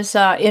somebody has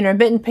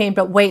intermittent pain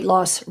but weight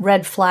loss,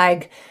 red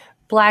flag.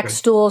 Black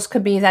stools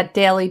could be that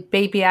daily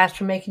baby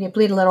aspirin making you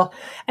bleed a little.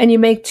 And you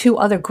make 2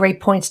 other great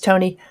points,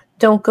 Tony.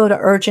 Don't go to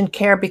urgent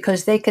care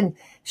because they can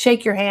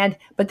shake your hand,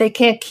 but they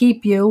can't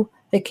keep you.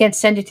 They can't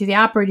send you to the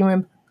operating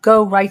room.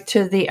 Go right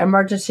to the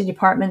emergency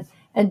department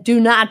and do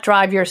not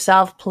drive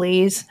yourself,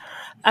 please.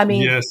 I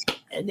mean,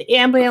 the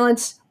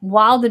ambulance,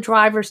 while the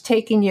driver's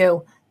taking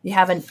you, you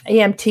have an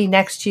EMT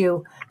next to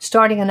you,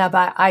 starting an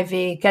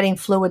IV, getting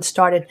fluids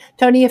started.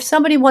 Tony, if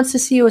somebody wants to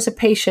see you as a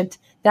patient,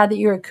 now that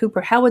you're at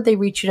Cooper, how would they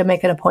reach you to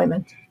make an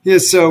appointment? Yeah,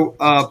 so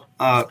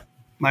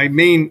my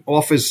main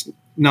office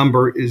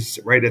number is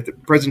right at the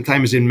present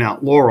time is in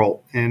Mount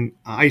Laurel, and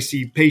I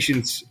see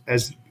patients,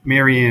 as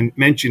Marianne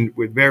mentioned,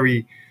 with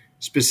very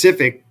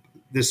specific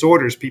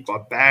disorders. People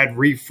have bad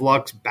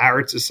reflux,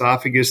 Barrett's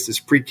esophagus, this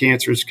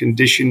precancerous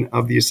condition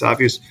of the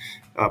esophagus,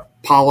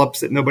 polyps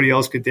that nobody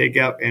else could take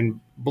out, and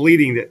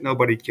bleeding that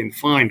nobody can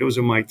find. Those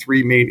are my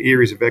 3 main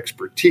areas of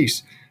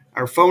expertise.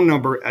 Our phone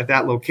number at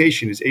that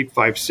location is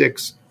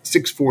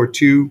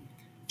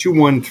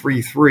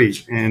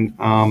 856-642-2133. And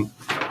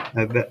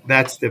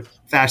that's the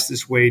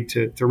fastest way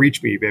to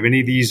reach me. If you have any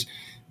of these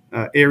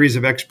areas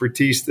of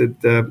expertise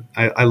that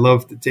I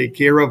love to take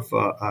care of,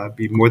 I'd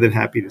be more than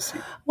happy to see.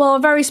 Well, a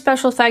very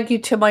special thank you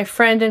to my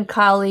friend and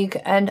colleague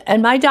and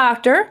my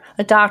doctor,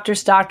 a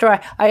doctor's doctor.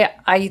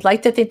 I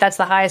like to think that's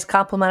the highest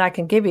compliment I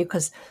can give you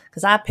because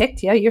I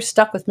picked you. You're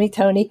stuck with me,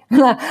 Tony.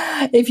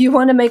 If you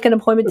want to make an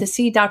appointment to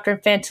see Dr.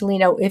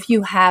 Infantolino, if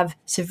you have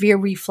severe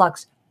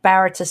reflux,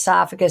 Barrett's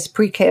esophagus,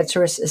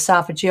 precancerous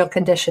esophageal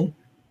condition,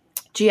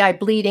 GI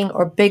bleeding,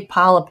 or big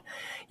polyp,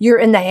 you're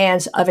in the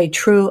hands of a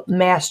true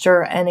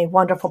master and a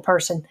wonderful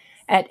person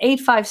at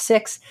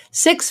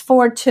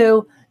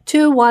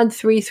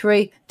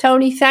 856-642-2133.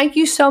 Tony, thank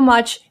you so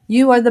much.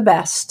 You are the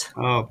best.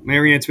 Oh,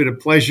 Marianne, it's been a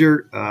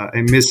pleasure.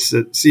 I miss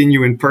seeing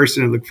you in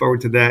person. I look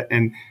forward to that.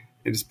 And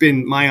it's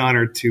been my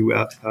honor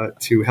to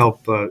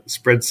help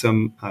spread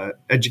some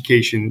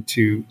education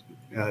to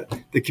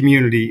the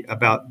community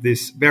about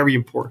this very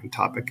important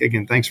topic.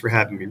 Again, thanks for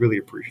having me. Really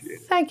appreciate it.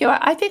 Thank you.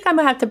 I think I'm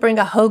going to have to bring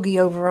a hoagie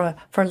over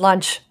for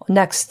lunch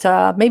next,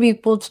 maybe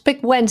we'll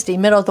pick Wednesday,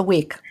 middle of the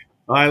week.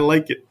 I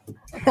like it.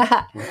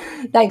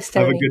 Thanks,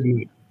 Tony. Have a good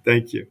night.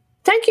 Thank you.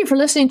 Thank you for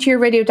listening to your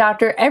Radio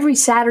Doctor every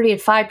Saturday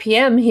at 5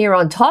 p.m. here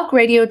on Talk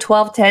Radio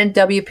 1210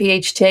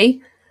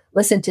 WPHT.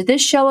 Listen to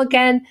this show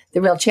again,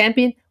 The Real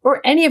Champion, or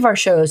any of our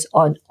shows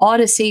on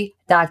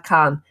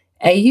Audacy.com,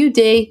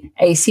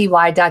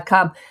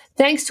 AUDACY.com.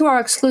 Thanks to our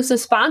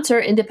exclusive sponsor,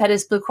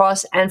 Independence Blue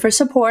Cross, and for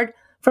support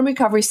from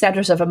Recovery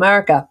Centers of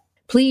America.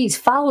 Please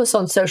follow us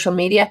on social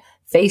media,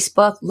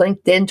 Facebook,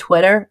 LinkedIn,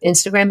 Twitter,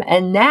 Instagram,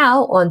 and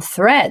now on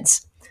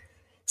Threads.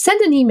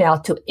 Send an email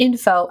to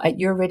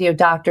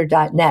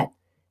info@yourradiodoctor.net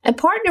and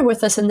partner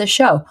with us in the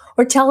show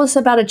or tell us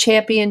about a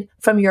champion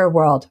from your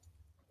world.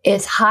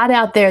 It's hot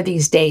out there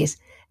these days.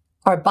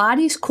 Our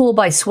bodies cool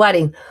by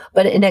sweating,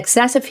 but in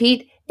excessive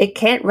heat, it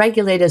can't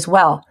regulate as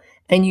well,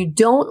 and you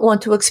don't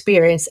want to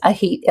experience a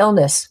heat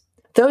illness.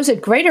 Those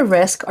at greater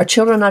risk are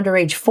children under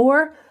age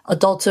 4,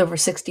 adults over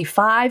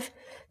 65,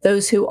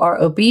 those who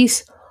are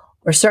obese,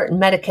 or certain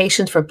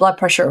medications for blood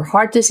pressure or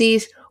heart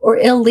disease, or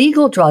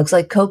illegal drugs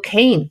like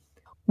cocaine.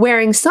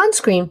 Wearing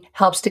sunscreen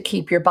helps to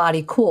keep your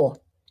body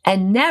cool.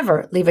 And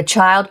never leave a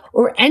child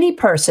or any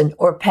person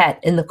or pet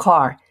in the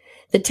car.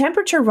 The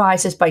temperature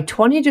rises by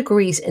 20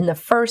 degrees in the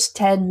first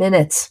 10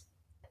 minutes.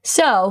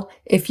 So,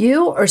 if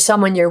you or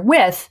someone you're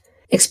with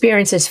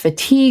experiences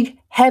fatigue,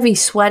 heavy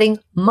sweating,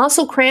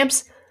 muscle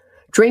cramps,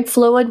 drink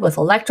fluid with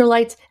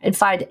electrolytes, and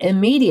find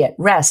immediate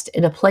rest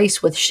in a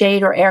place with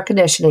shade or air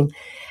conditioning.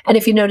 And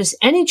if you notice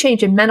any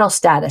change in mental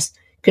status,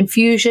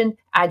 confusion,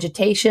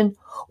 agitation,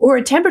 or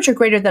a temperature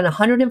greater than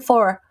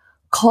 104,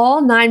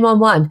 call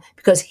 911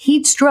 because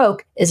heat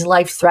stroke is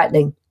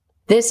life-threatening.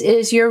 This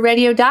is your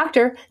Radio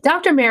Doctor,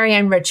 Dr.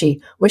 Marianne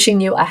Ritchie, wishing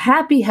you a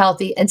happy,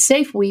 healthy, and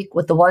safe week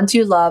with the ones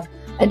you love,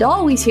 and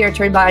always here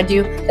to remind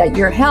you that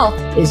your health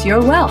is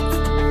your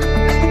wealth.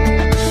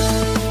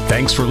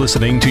 Thanks for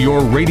listening to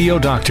your Radio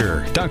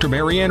Doctor, Dr.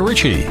 Marianne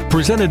Ritchie,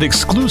 presented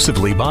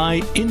exclusively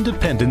by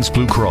Independence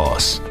Blue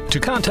Cross. To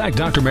contact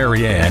Dr.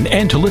 Marianne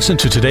and to listen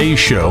to today's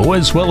show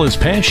as well as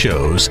past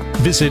shows,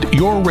 visit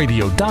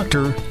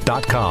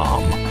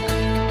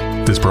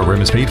yourradiodoctor.com. This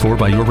program is paid for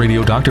by Your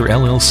Radio Doctor,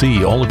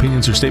 LLC. All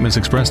opinions or statements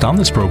expressed on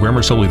this program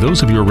are solely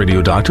those of Your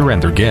Radio Doctor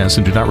and their guests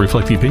and do not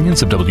reflect the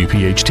opinions of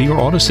WPHT or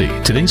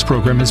Audacy. Today's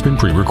program has been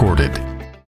pre-recorded.